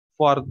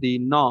for the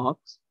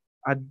NOx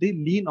at the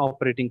lean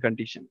operating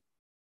condition.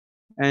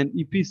 And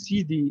if you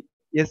see the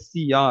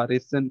SCR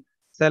is an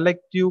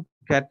selective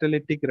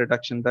catalytic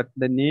reduction, that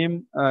the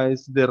name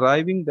is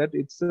deriving that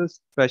it's a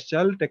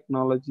special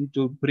technology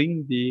to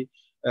bring the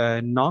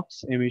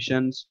NOx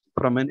emissions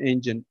from an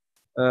engine,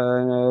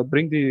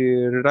 bring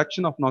the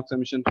reduction of NOx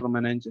emission from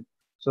an engine.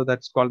 So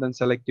that's called a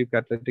selective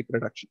catalytic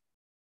reduction.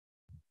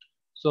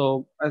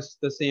 So as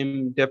the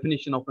same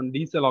definition of a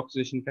diesel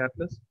oxidation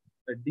catalyst,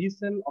 a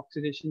diesel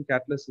oxidation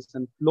catalyst is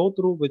a flow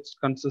through which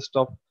consists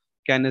of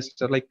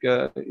canister, like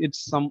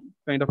it's some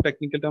kind of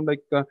technical term,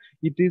 like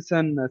it is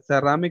an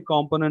ceramic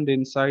component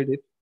inside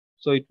it.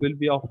 So it will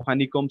be of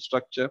honeycomb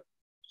structure.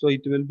 So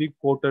it will be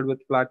coated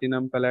with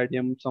platinum,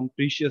 palladium, some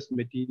precious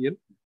material.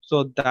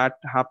 So that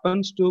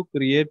happens to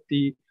create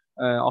the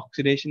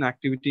oxidation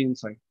activity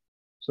inside.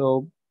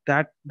 So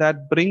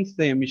that brings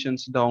the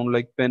emissions down.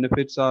 Like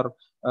benefits are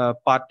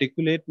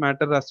particulate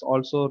matter has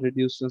also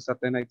reduced to a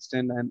certain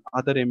extent, and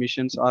other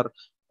emissions are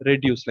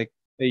reduced. Like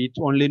it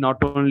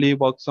not only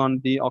works on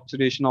the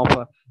oxidation of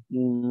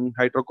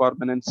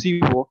hydrocarbon and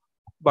CO,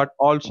 but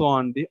also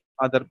on the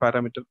other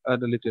parameter a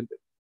little bit.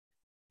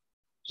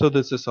 So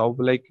this is how,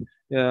 like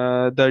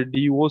the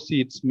DOC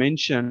it's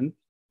mentioned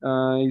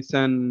is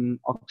an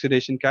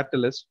oxidation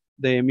catalyst.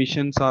 The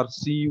emissions are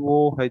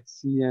CO,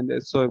 HC, and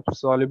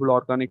soluble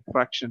organic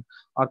fraction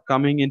are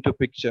coming into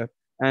picture.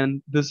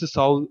 And this is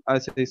how,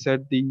 as I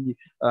said, the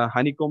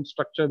honeycomb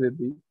structure will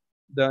be.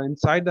 The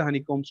inside the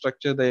honeycomb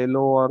structure, the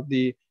yellow or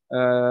the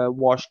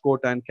wash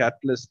coat and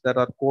catalyst that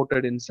are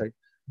coated inside.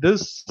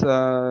 This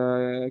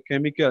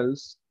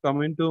chemicals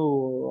come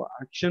into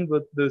action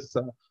with this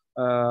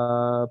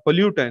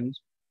pollutants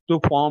to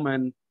form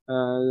an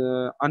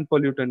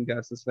unpollutant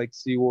gases like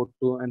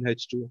CO2 and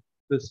H2O.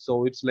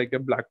 So it's like a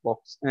black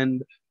box,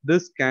 and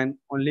this can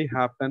only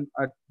happen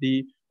at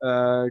the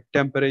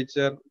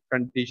temperature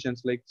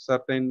conditions, like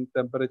certain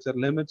temperature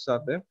limits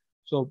are there.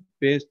 So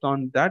based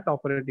on that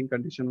operating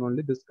condition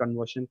only, this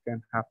conversion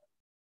can happen.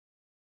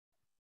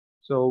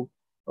 So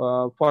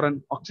for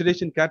an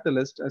oxidation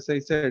catalyst, as I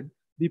said,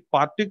 the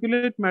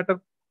particulate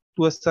matter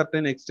to a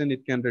certain extent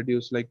it can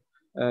reduce. Like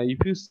if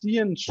you see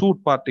a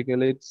soot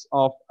particulates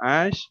of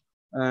ash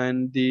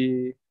and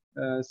the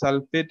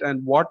sulfate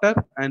and water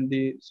and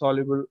the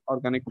soluble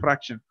organic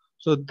fraction.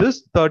 So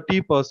this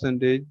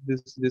 30%,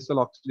 this diesel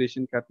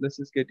oxidation catalyst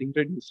is getting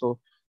reduced. So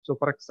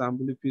for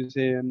example, if you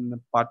say a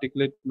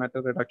particulate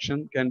matter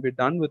reduction can be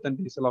done with a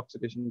diesel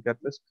oxidation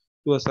catalyst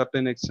to a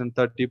certain extent,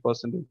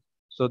 30%.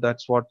 So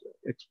that's what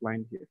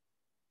explained here.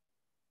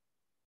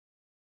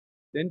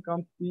 Then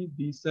comes the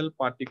diesel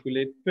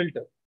particulate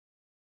filter.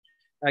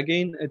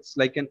 Again, it's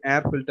like an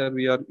air filter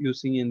we are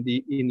using in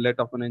the inlet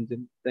of an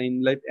engine. The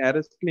inlet air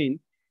is clean.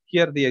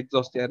 Here the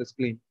exhaust air is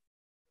clean.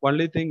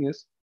 Only thing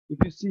is, if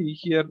you see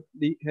here,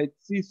 the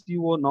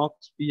HCCO,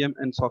 NOx, PM,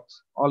 and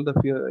SOx, all the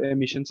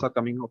emissions are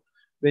coming out.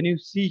 When you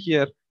see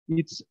here,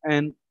 it's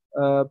an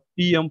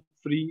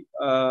PM-free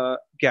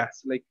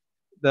gas. Like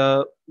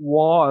the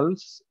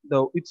walls,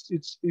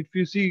 it's if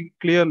you see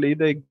clearly,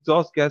 the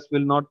exhaust gas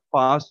will not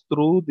pass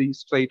through the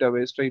straight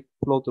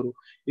flow through.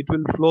 It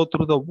will flow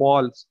through the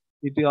walls.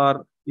 It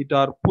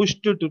are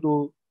pushed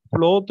to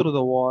flow through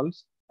the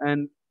walls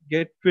and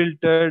get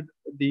filtered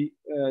the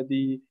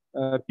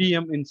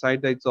PM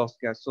inside the exhaust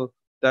gas. So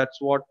that's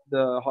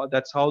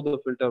how the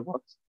filter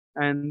works.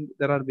 And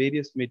there are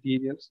various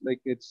materials, like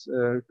it's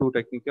too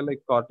technical,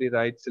 like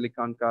cordierite,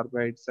 silicon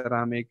carbide,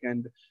 ceramic,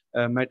 and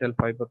metal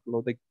fiber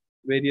flow. Like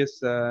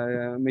various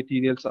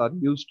materials are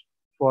used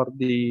for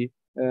the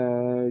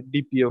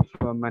DPF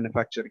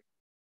manufacturing.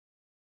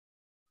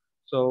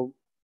 So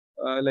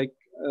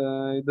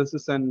this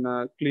is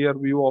an clear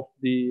view of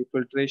the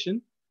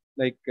filtration.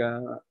 Like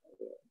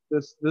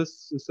this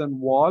is a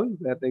wall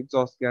where the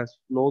exhaust gas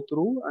flow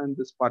through and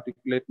this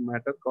particulate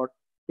matter got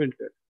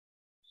filtered.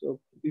 So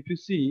if you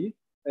see,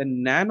 a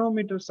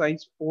nanometer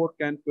size pore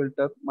can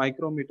filter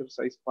micrometer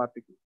size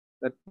particle.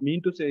 That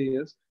mean to say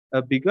is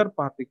a bigger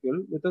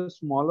particle with a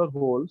smaller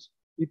holes,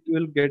 it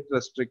will get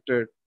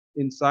restricted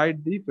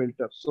inside the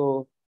filter.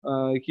 So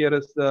here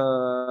is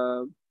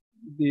the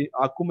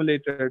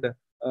accumulated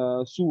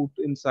soot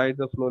inside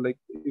the flow. Like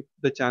if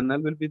the channel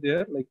will be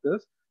there like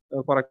this,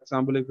 for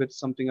example, if it's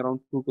something around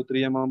 2 to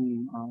 3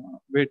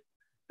 width,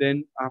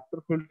 then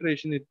after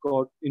filtration it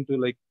got into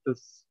like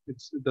this.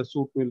 The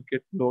soot will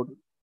get loaded.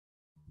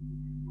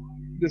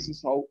 This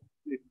is how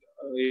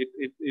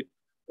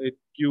it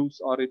gives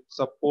or it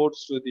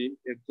supports to the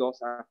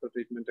exhaust after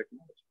treatment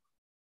technology.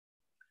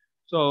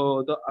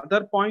 So the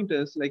other point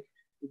is, like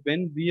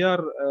when we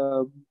are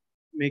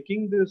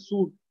making the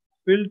soot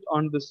filled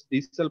on this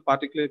diesel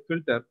particulate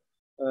filter,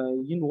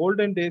 in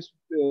olden days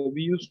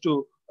we used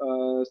to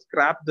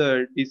scrap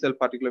the diesel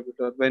particulate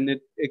filter when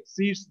it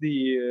exceeds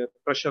the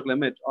pressure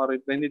limit, or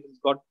when it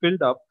got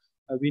filled up.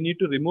 We need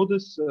to remove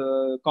this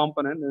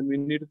component and we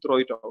need to throw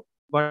it out.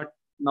 But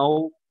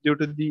now, due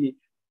to the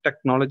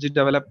technology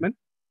development,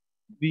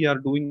 we are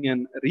doing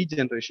an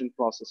regeneration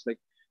process. Like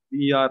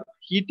we are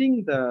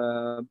heating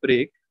the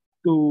brake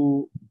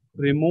to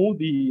remove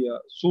the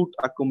soot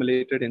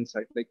accumulated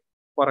inside. Like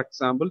for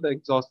example, the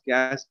exhaust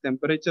gas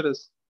temperature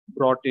is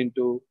brought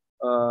into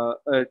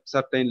a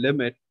certain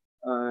limit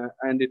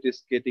and it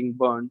is getting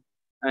burned.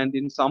 And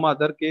in some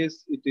other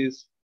case, it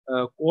is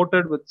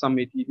coated with some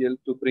material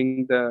to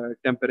bring the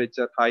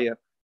temperature higher.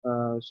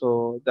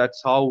 So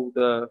that's how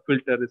the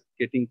filter is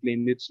getting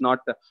cleaned. It's not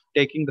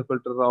taking the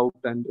filter out,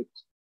 and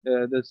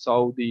that's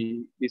how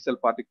the diesel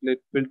particulate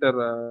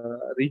filter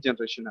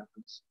regeneration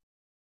happens.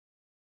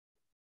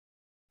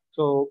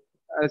 So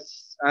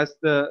as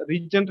the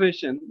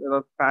regeneration, there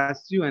are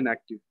passive and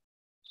active.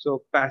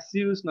 So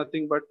passive is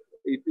nothing but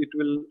it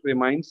will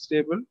remain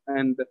stable,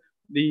 and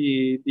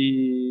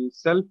the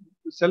self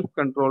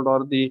controlled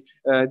or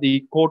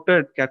the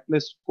coated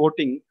catalyst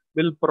coating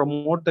will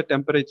promote the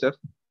temperature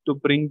to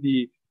bring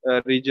the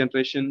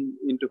regeneration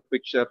into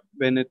picture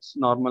when it's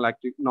normal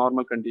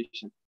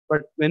condition.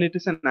 But when it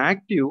is an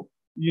active,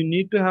 you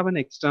need to have an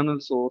external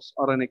source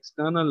or an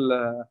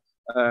external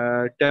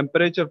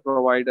temperature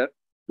provider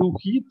to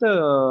heat the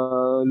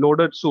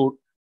loaded soot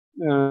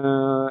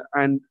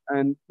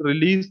and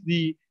release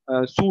the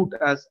soot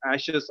as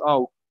ashes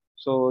out.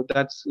 So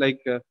that's like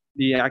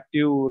the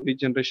active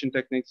regeneration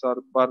techniques are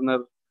burner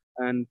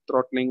and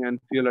throttling and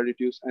fuel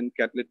additives and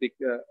catalytic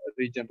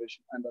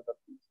regeneration and other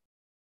things.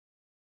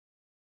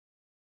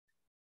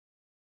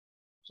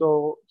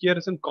 So here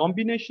is a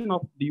combination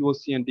of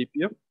DOC and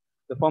DPF.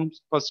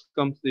 First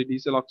comes the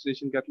diesel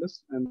oxidation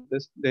catalyst, and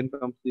then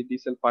comes the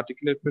diesel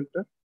particulate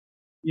filter.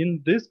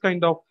 In this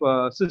kind of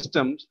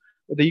systems,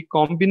 the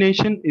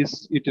combination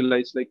is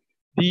utilized. Like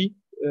the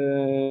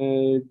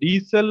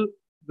diesel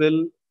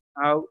will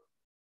have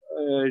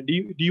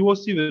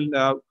DOC will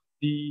have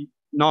the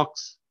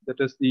NOx, that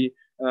is the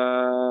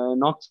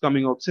NOx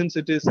coming out. Since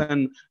it is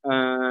an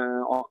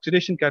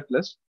oxidation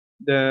catalyst,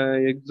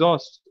 the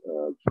exhaust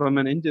from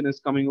an engine is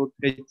coming out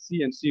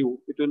HC and CO.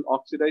 It will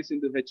oxidize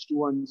into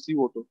H2 and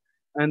CO2.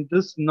 And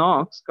this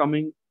NOx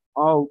coming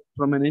out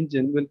from an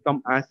engine will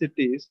come as it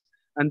is,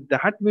 and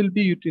that will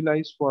be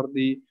utilized for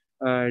the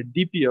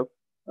DPF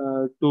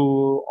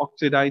to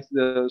oxidize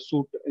the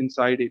soot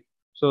inside it.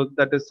 So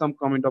that is some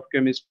comment of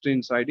chemistry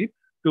inside it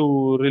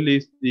to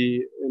release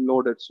the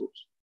loaded soot.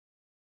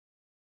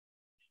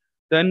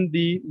 Then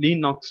the lean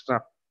NOx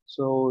trap.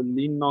 So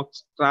lean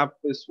NOx trap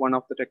is one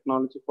of the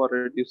technology for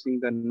reducing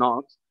the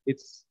NOx.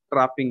 It's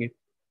trapping it.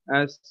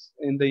 As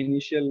in the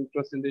initial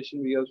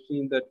presentation, we have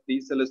seen that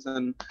diesel is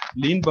an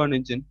lean burn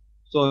engine.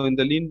 So in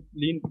the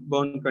lean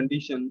burn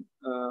condition,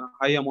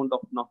 high amount of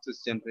NOx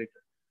is generated.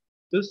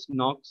 This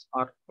NOx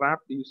are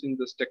trapped using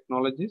this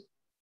technologies,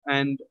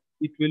 and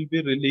it will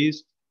be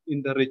released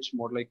in the rich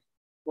mode. Like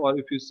or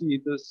if you see,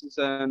 this is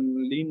a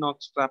lean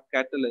NOx trap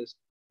catalyst,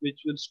 which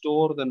will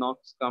store the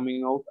NOx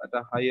coming out at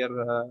a higher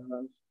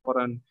for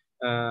an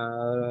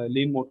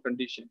lean mode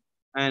condition.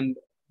 And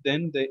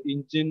then the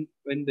engine,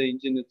 when the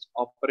engine is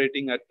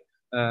operating at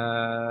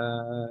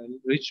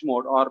rich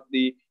mode, or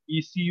the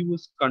ECU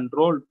is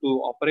controlled to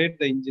operate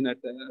the engine at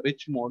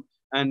rich mode,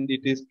 and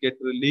it is get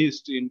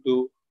released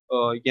into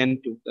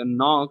N2. The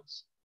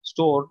NOx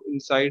stored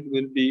inside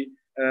will be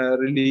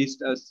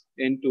released as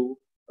N2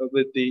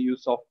 with the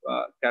use of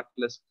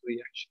catalyst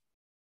reaction.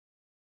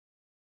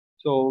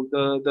 So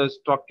the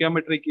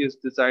stoichiometric is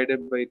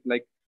decided by,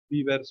 like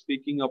we were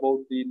speaking about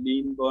the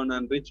lean burn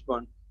and rich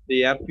burn.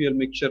 The air fuel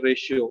mixture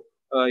ratio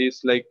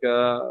is like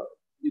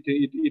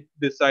it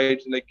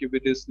decides, like if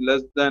it is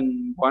less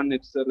than 1,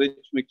 it's a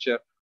rich mixture,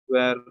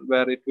 where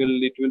it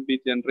will be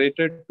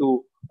generated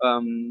to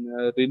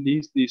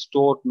release the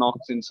stored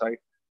NOx inside.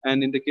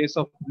 And in the case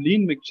of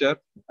lean mixture,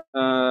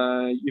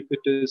 if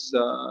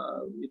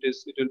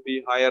it will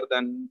be higher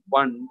than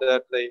 1,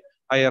 that the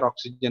higher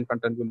oxygen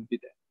content will be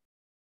there.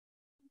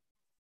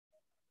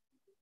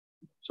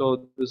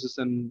 So this is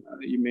an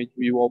image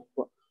view of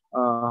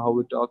how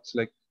it talks,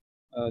 like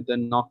the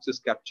NOx is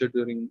captured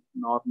during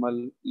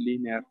normal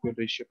lean air fuel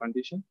ratio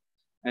condition,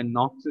 and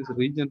NOx is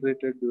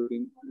regenerated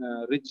during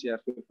rich air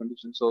fuel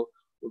condition. So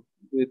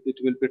it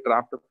will be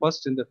trapped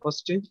first in the first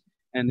stage,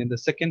 and in the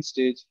second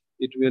stage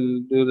it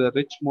will do the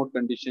rich mode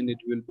condition, it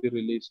will be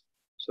released.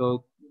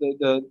 So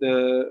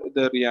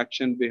the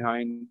reaction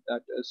behind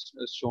that is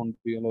shown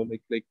below,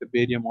 like the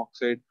barium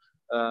oxide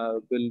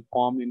will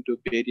form into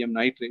barium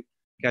nitrate,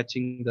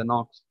 catching the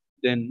NOx.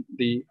 Then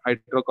the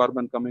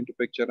hydrocarbon come into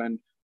picture, and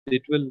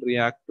it will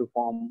react to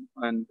form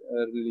and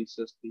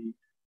releases the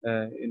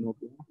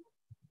NO2.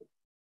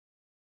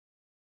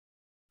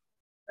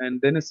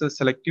 And then it's a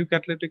selective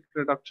catalytic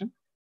reduction.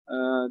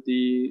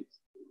 The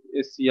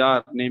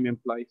SCR name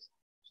implies.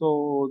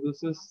 So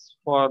this is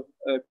for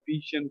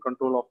efficient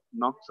control of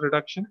NOx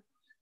reduction.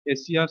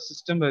 SCR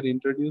system were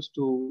introduced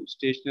to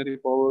stationary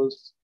power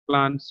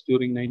plants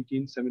during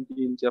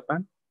 1970 in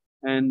Japan.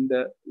 And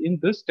in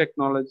this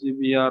technology,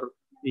 we are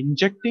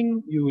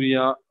injecting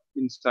urea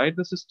inside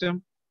the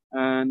system,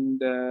 and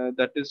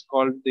that is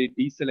called the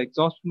diesel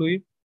exhaust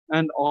fluid,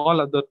 and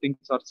all other things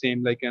are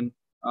same, like an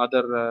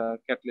other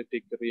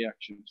catalytic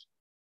reactions.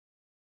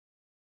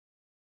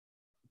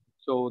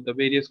 So the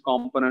various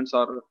components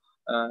are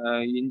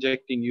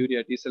injecting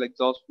urea, diesel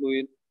exhaust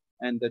fluid,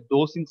 and the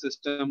dosing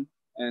system,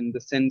 and the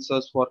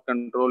sensors for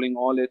controlling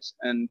all its,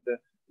 and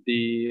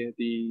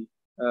the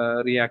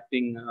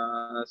reacting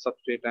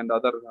substrate, and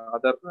other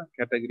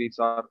categories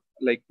are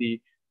like the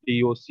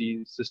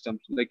DOC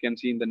systems. Like you can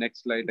see in the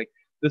next slide, like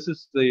this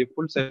is the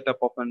full setup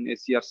of an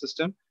SCR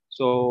system.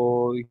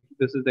 So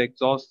this is the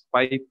exhaust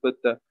pipe with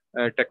the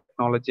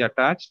technology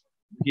attached.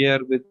 Here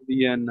will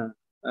be an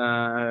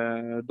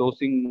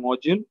dosing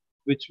module,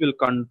 which will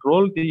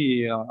control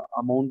the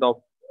amount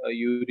of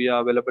urea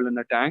available in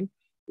a tank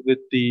with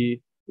the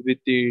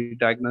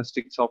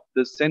diagnostics of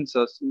the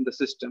sensors in the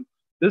system.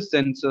 This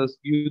sensors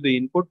give the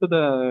input to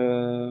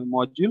the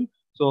module.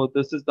 So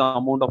this is the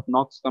amount of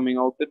NOx coming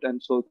out it,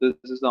 and so this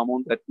is the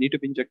amount that need to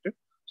be injected.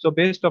 So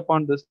based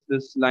upon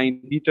this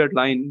line, heated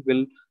line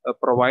will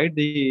provide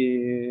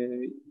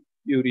the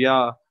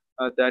urea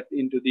that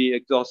into the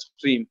exhaust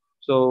stream.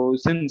 So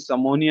since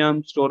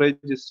ammonium storage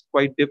is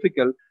quite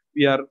difficult,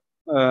 we are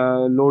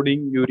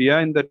loading urea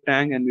in the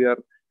tank, and we are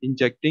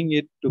injecting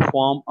it to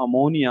form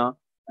ammonia,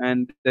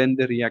 and then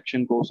the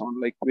reaction goes on,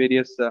 like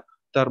various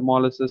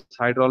thermolysis,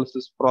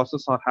 hydrolysis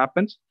process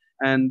happens.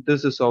 And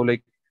this is how,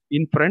 like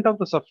in front of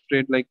the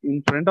substrate, like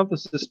in front of the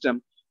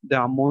system,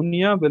 the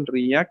ammonia will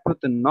react with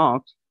the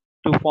NOx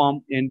to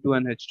form N2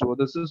 and H2O.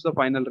 This is the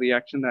final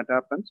reaction that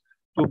happens.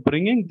 To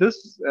bringing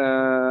this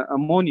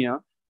ammonia,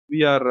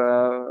 we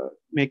are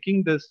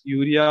making this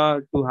urea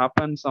to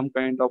happen some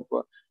kind of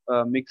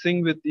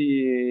mixing with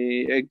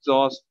the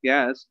exhaust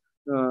gas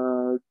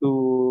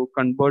to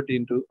convert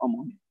into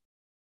ammonia.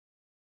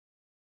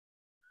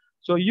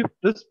 So if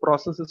this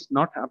process is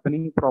not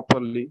happening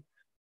properly,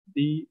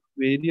 the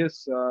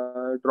various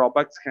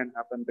drawbacks can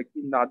happen. Like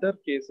in the other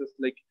cases,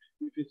 like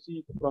if you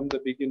see from the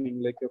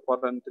beginning, like for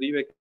a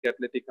three-way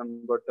catalytic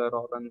converter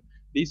or a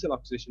diesel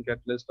oxidation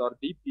catalyst or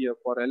DPF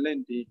or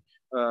LNG,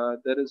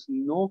 there is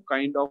no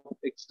kind of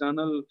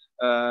external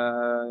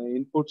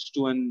inputs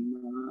to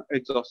an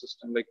exhaust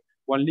system. Like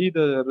only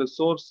the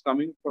resource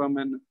coming from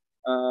an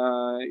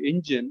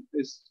engine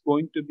is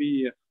going to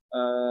be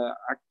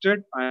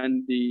acted,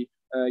 and the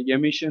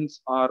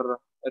emissions are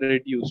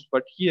reduced.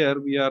 But here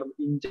we are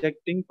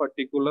injecting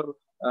particular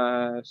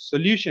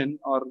solution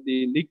or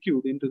the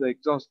liquid into the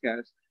exhaust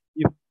gas.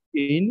 If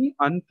any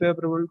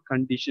unfavorable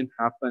condition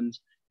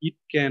happens, it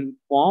can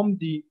form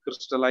the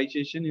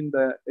crystallization in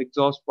the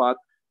exhaust path,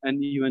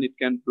 and even it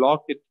can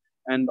block it,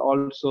 and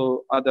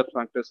also other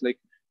factors like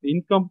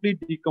incomplete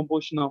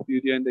decomposition of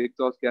urea in the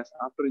exhaust gas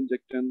after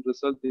injection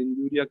result in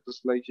urea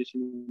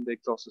crystallization in the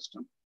exhaust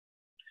system.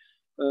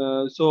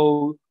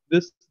 So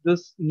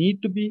this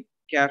need to be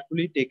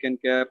carefully taken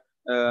care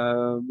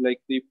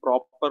like the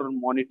proper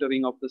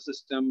monitoring of the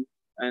system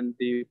and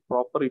the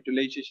proper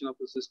utilization of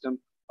the system,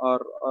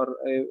 or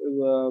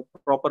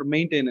proper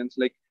maintenance,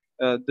 like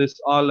this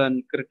all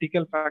an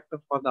critical factor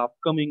for the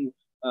upcoming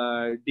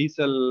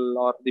diesel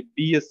or the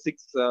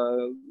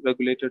BS6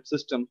 regulated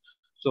system.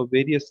 So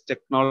various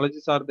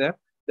technologies are there.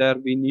 There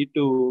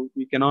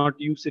we cannot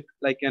use it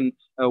like an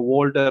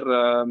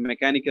older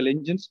mechanical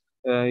engines.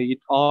 It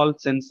all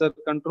sensor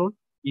control.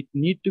 It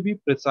need to be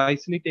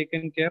precisely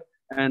taken care,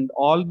 and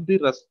all the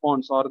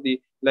response or the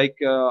like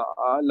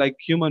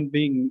human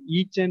being,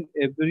 each and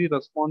every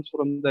response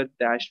from the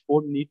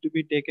dashboard need to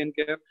be taken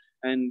care,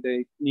 and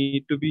it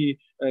need to be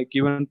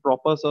given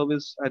proper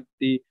service at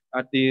the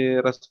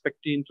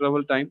respective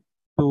interval time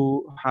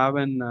to have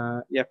an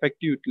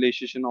effective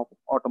utilization of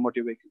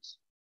automotive vehicles.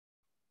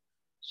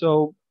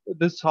 So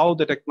this is how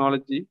the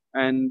technology,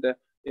 and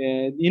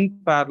in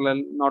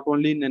parallel, not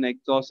only in an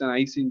exhaust and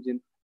ICE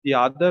engine, the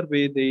other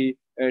way the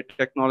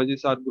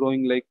technologies are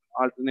growing, like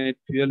alternate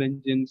fuel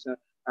engines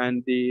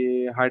and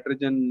the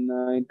hydrogen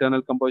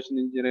internal combustion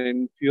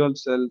engineering, fuel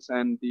cells,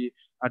 and the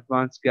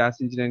advanced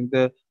gas engineering.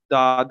 The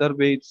other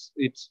way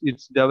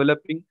it's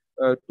developing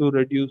to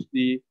reduce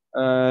the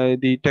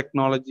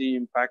technology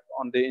impact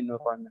on the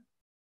environment.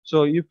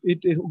 So if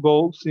it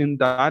goes in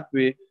that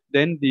way,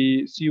 then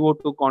the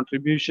CO2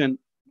 contribution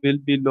will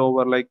be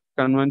lower. Like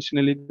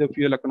conventionally, the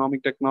fuel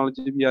economic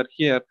technology we are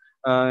here,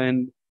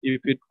 and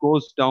if it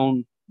goes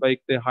down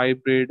like the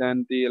hybrid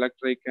and the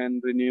electric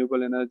and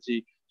renewable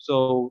energy,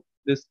 so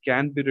this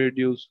can be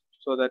reduced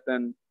so that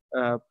an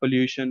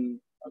pollution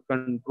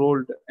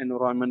controlled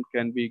environment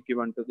can be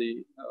given to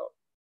the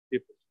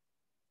people.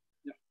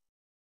 Yeah,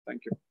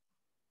 thank you.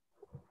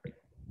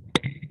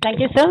 Thank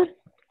you, sir.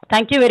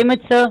 Thank you very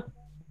much, sir.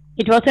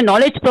 It was a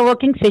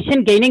knowledge-provoking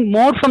session, gaining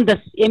more from the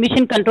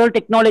emission control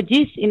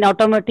technologies in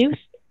automotives.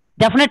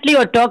 Definitely,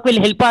 your talk will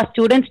help our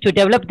students to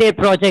develop their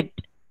project.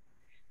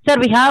 Sir,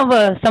 we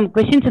have some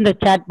questions in the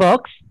chat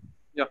box.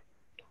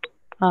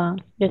 Yeah.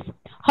 Yes.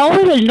 How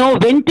we will know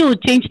when to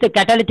change the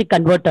catalytic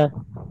converter?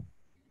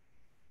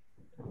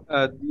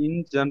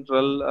 In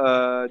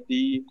general,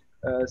 the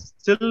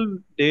still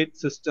date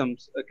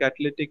systems,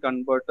 catalytic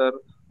converter,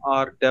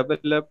 are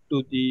developed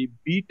to the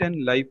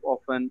beaten life of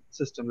an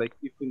system. Like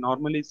if we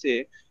normally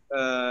say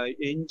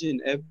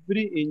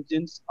every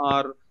engines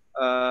are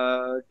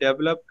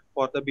developed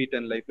for the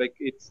beaten life. Like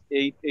it's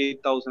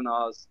 8,000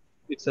 hours.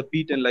 It's a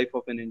beaten life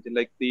of an engine.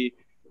 Like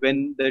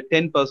when the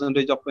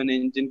 10% of an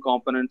engine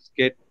components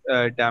get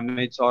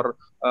damaged or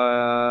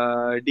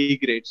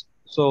degrades.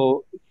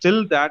 So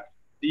till that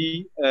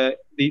the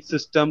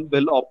system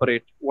will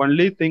operate.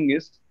 Only thing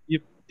is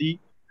if the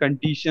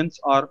conditions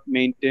are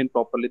maintained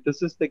properly.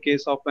 This is the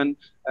case of an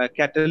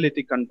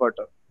catalytic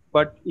converter.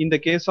 But in the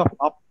case of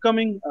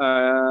upcoming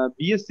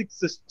BS6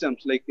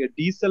 systems like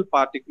diesel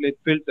particulate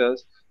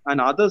filters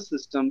and other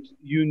systems,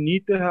 you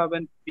need to have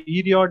a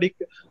periodic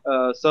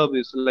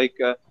service. Like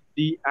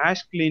the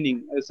ash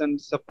cleaning is a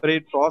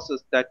separate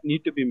process that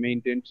need to be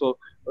maintained. So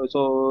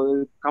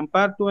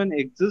compared to an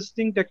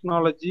existing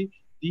technology,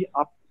 the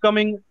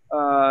upcoming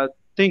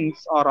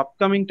things or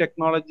upcoming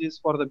technologies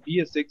for the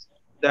BS6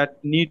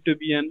 that need to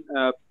be an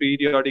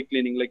periodic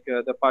cleaning, like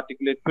the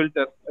particulate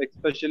filter,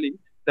 especially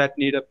that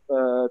need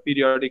a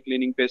periodic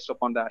cleaning based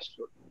upon the ash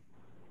load.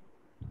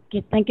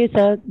 Okay, thank you,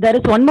 sir. There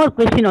is one more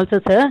question also,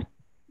 sir.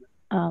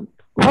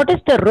 What is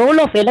the role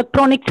of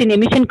electronics in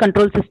emission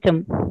control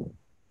system?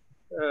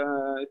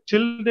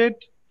 Till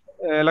date,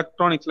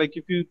 electronics, like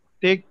if you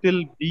take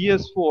till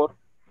BS4,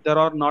 there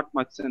are not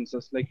much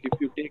sensors. Like if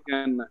you take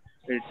a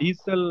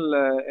diesel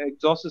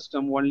exhaust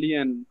system, only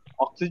an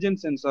oxygen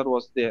sensor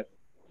was there.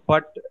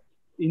 But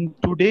in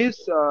today's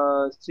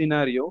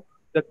scenario,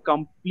 the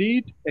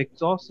complete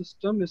exhaust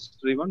system is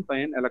driven by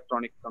an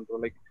electronic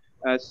control. Like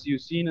as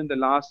you've seen in the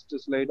last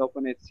slide of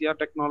an HCR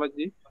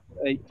technology,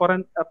 for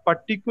a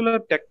particular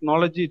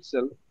technology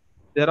itself,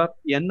 there are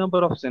n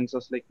number of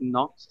sensors like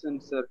NOx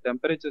sensor,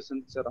 temperature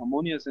sensor,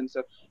 ammonia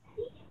sensor,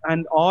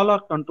 and all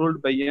are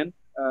controlled by an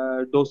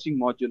dosing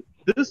module.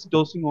 This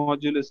dosing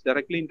module is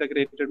directly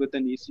integrated with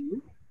an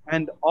ECU,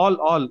 and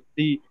all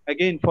the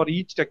again for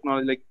each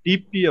technology like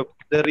DPF,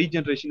 the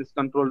regeneration is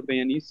controlled by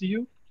an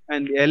ECU,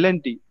 and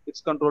LNT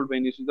it's controlled by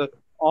an ECU.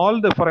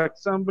 For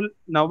example,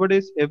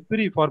 nowadays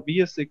for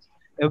BS6,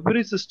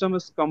 every system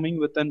is coming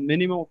with a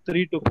minimum of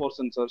 3 to 4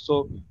 sensors.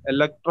 So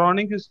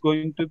electronic is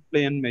going to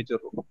play a major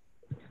role.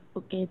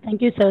 Okay,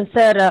 thank you, sir.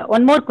 Sir,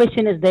 one more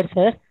question is there,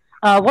 sir.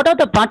 What are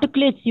the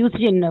particulates used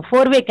in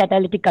four-way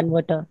catalytic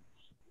converter?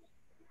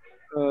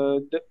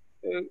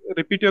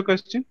 Repeat your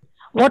question.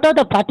 What are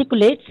the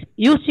particulates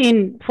used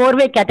in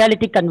four-way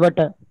catalytic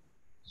converter?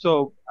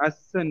 So as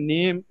the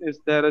name is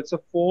there, it's a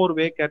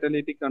four-way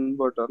catalytic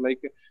converter.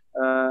 Like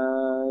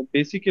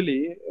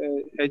basically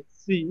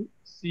HC,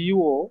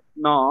 CO,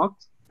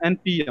 NOx,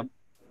 and PM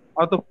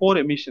are the 4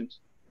 emissions.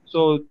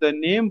 So the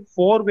name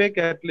four-way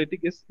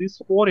catalytic is these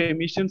 4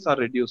 emissions are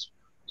reduced.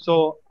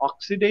 So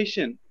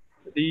oxidation,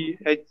 the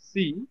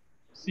HC,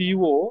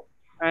 CO,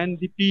 and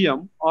the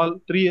PM, all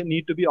 3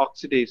 need to be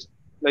oxidized.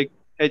 Like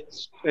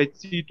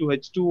HC to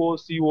H2O,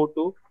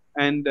 CO2,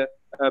 and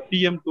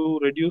PM to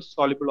reduce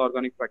soluble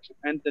organic fraction.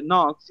 And the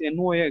NOx,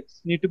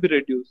 NOx need to be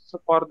reduced.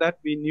 So for that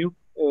we need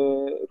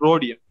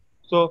rhodium.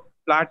 So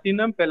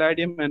platinum,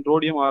 palladium, and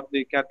rhodium are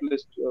the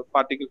catalyst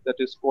particles that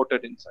is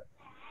coated inside.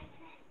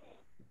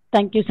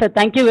 Thank you, sir.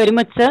 Thank you very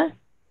much, sir.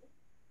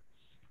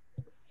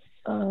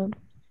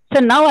 So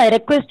now I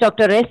request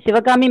Dr. S.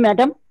 Sivagami,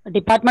 Madam,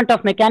 Department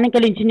of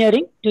Mechanical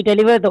Engineering, to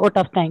deliver the vote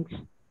of thanks.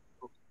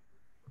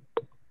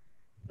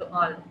 To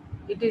all,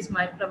 it is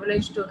my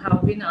privilege to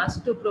have been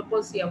asked to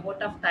propose a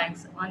vote of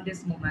thanks on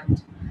this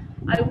moment.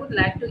 I would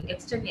like to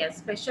extend a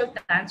special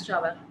thanks to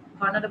our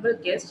honorable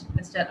guest,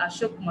 Mr.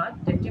 Ashok Kumar,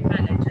 Deputy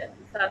Manager,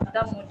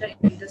 Tata Motor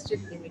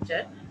Industries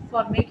Limited,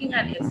 for making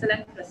an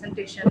excellent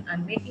presentation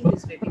and making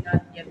this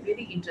webinar a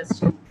very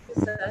interesting.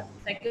 Sir,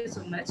 thank you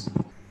so much.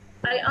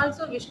 I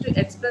also wish to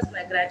express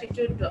my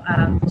gratitude to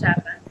our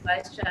Chairman,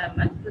 Vice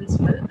Chairman,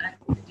 Principal,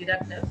 and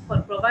Director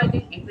for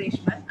providing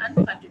encouragement and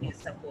continuous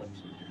support.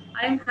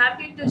 I am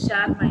happy to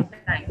share my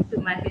time to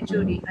my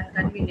HOD and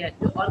convener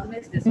to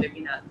organize this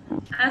webinar.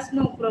 As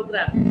no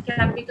program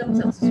can become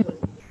successful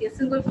with a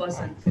single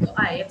person, so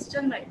I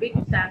extend my big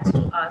thanks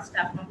to our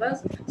staff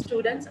members,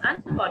 students,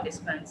 and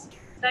participants.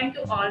 Thank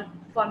you all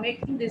for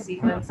making this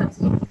event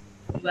successful.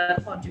 Your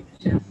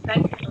contribution.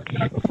 Thank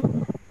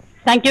you.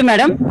 Thank you,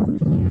 Madam.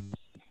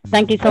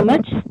 Thank you so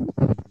much.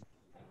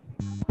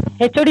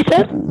 HOD,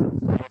 sir.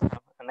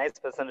 Nice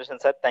presentation,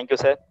 sir. Thank you,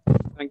 sir.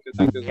 Thank you.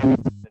 Thank you. Yeah,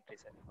 definitely,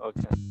 sir. Okay,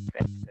 sir.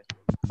 Thank you,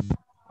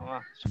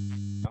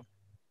 sir.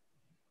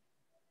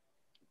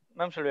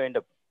 Ma'am, should we end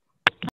up?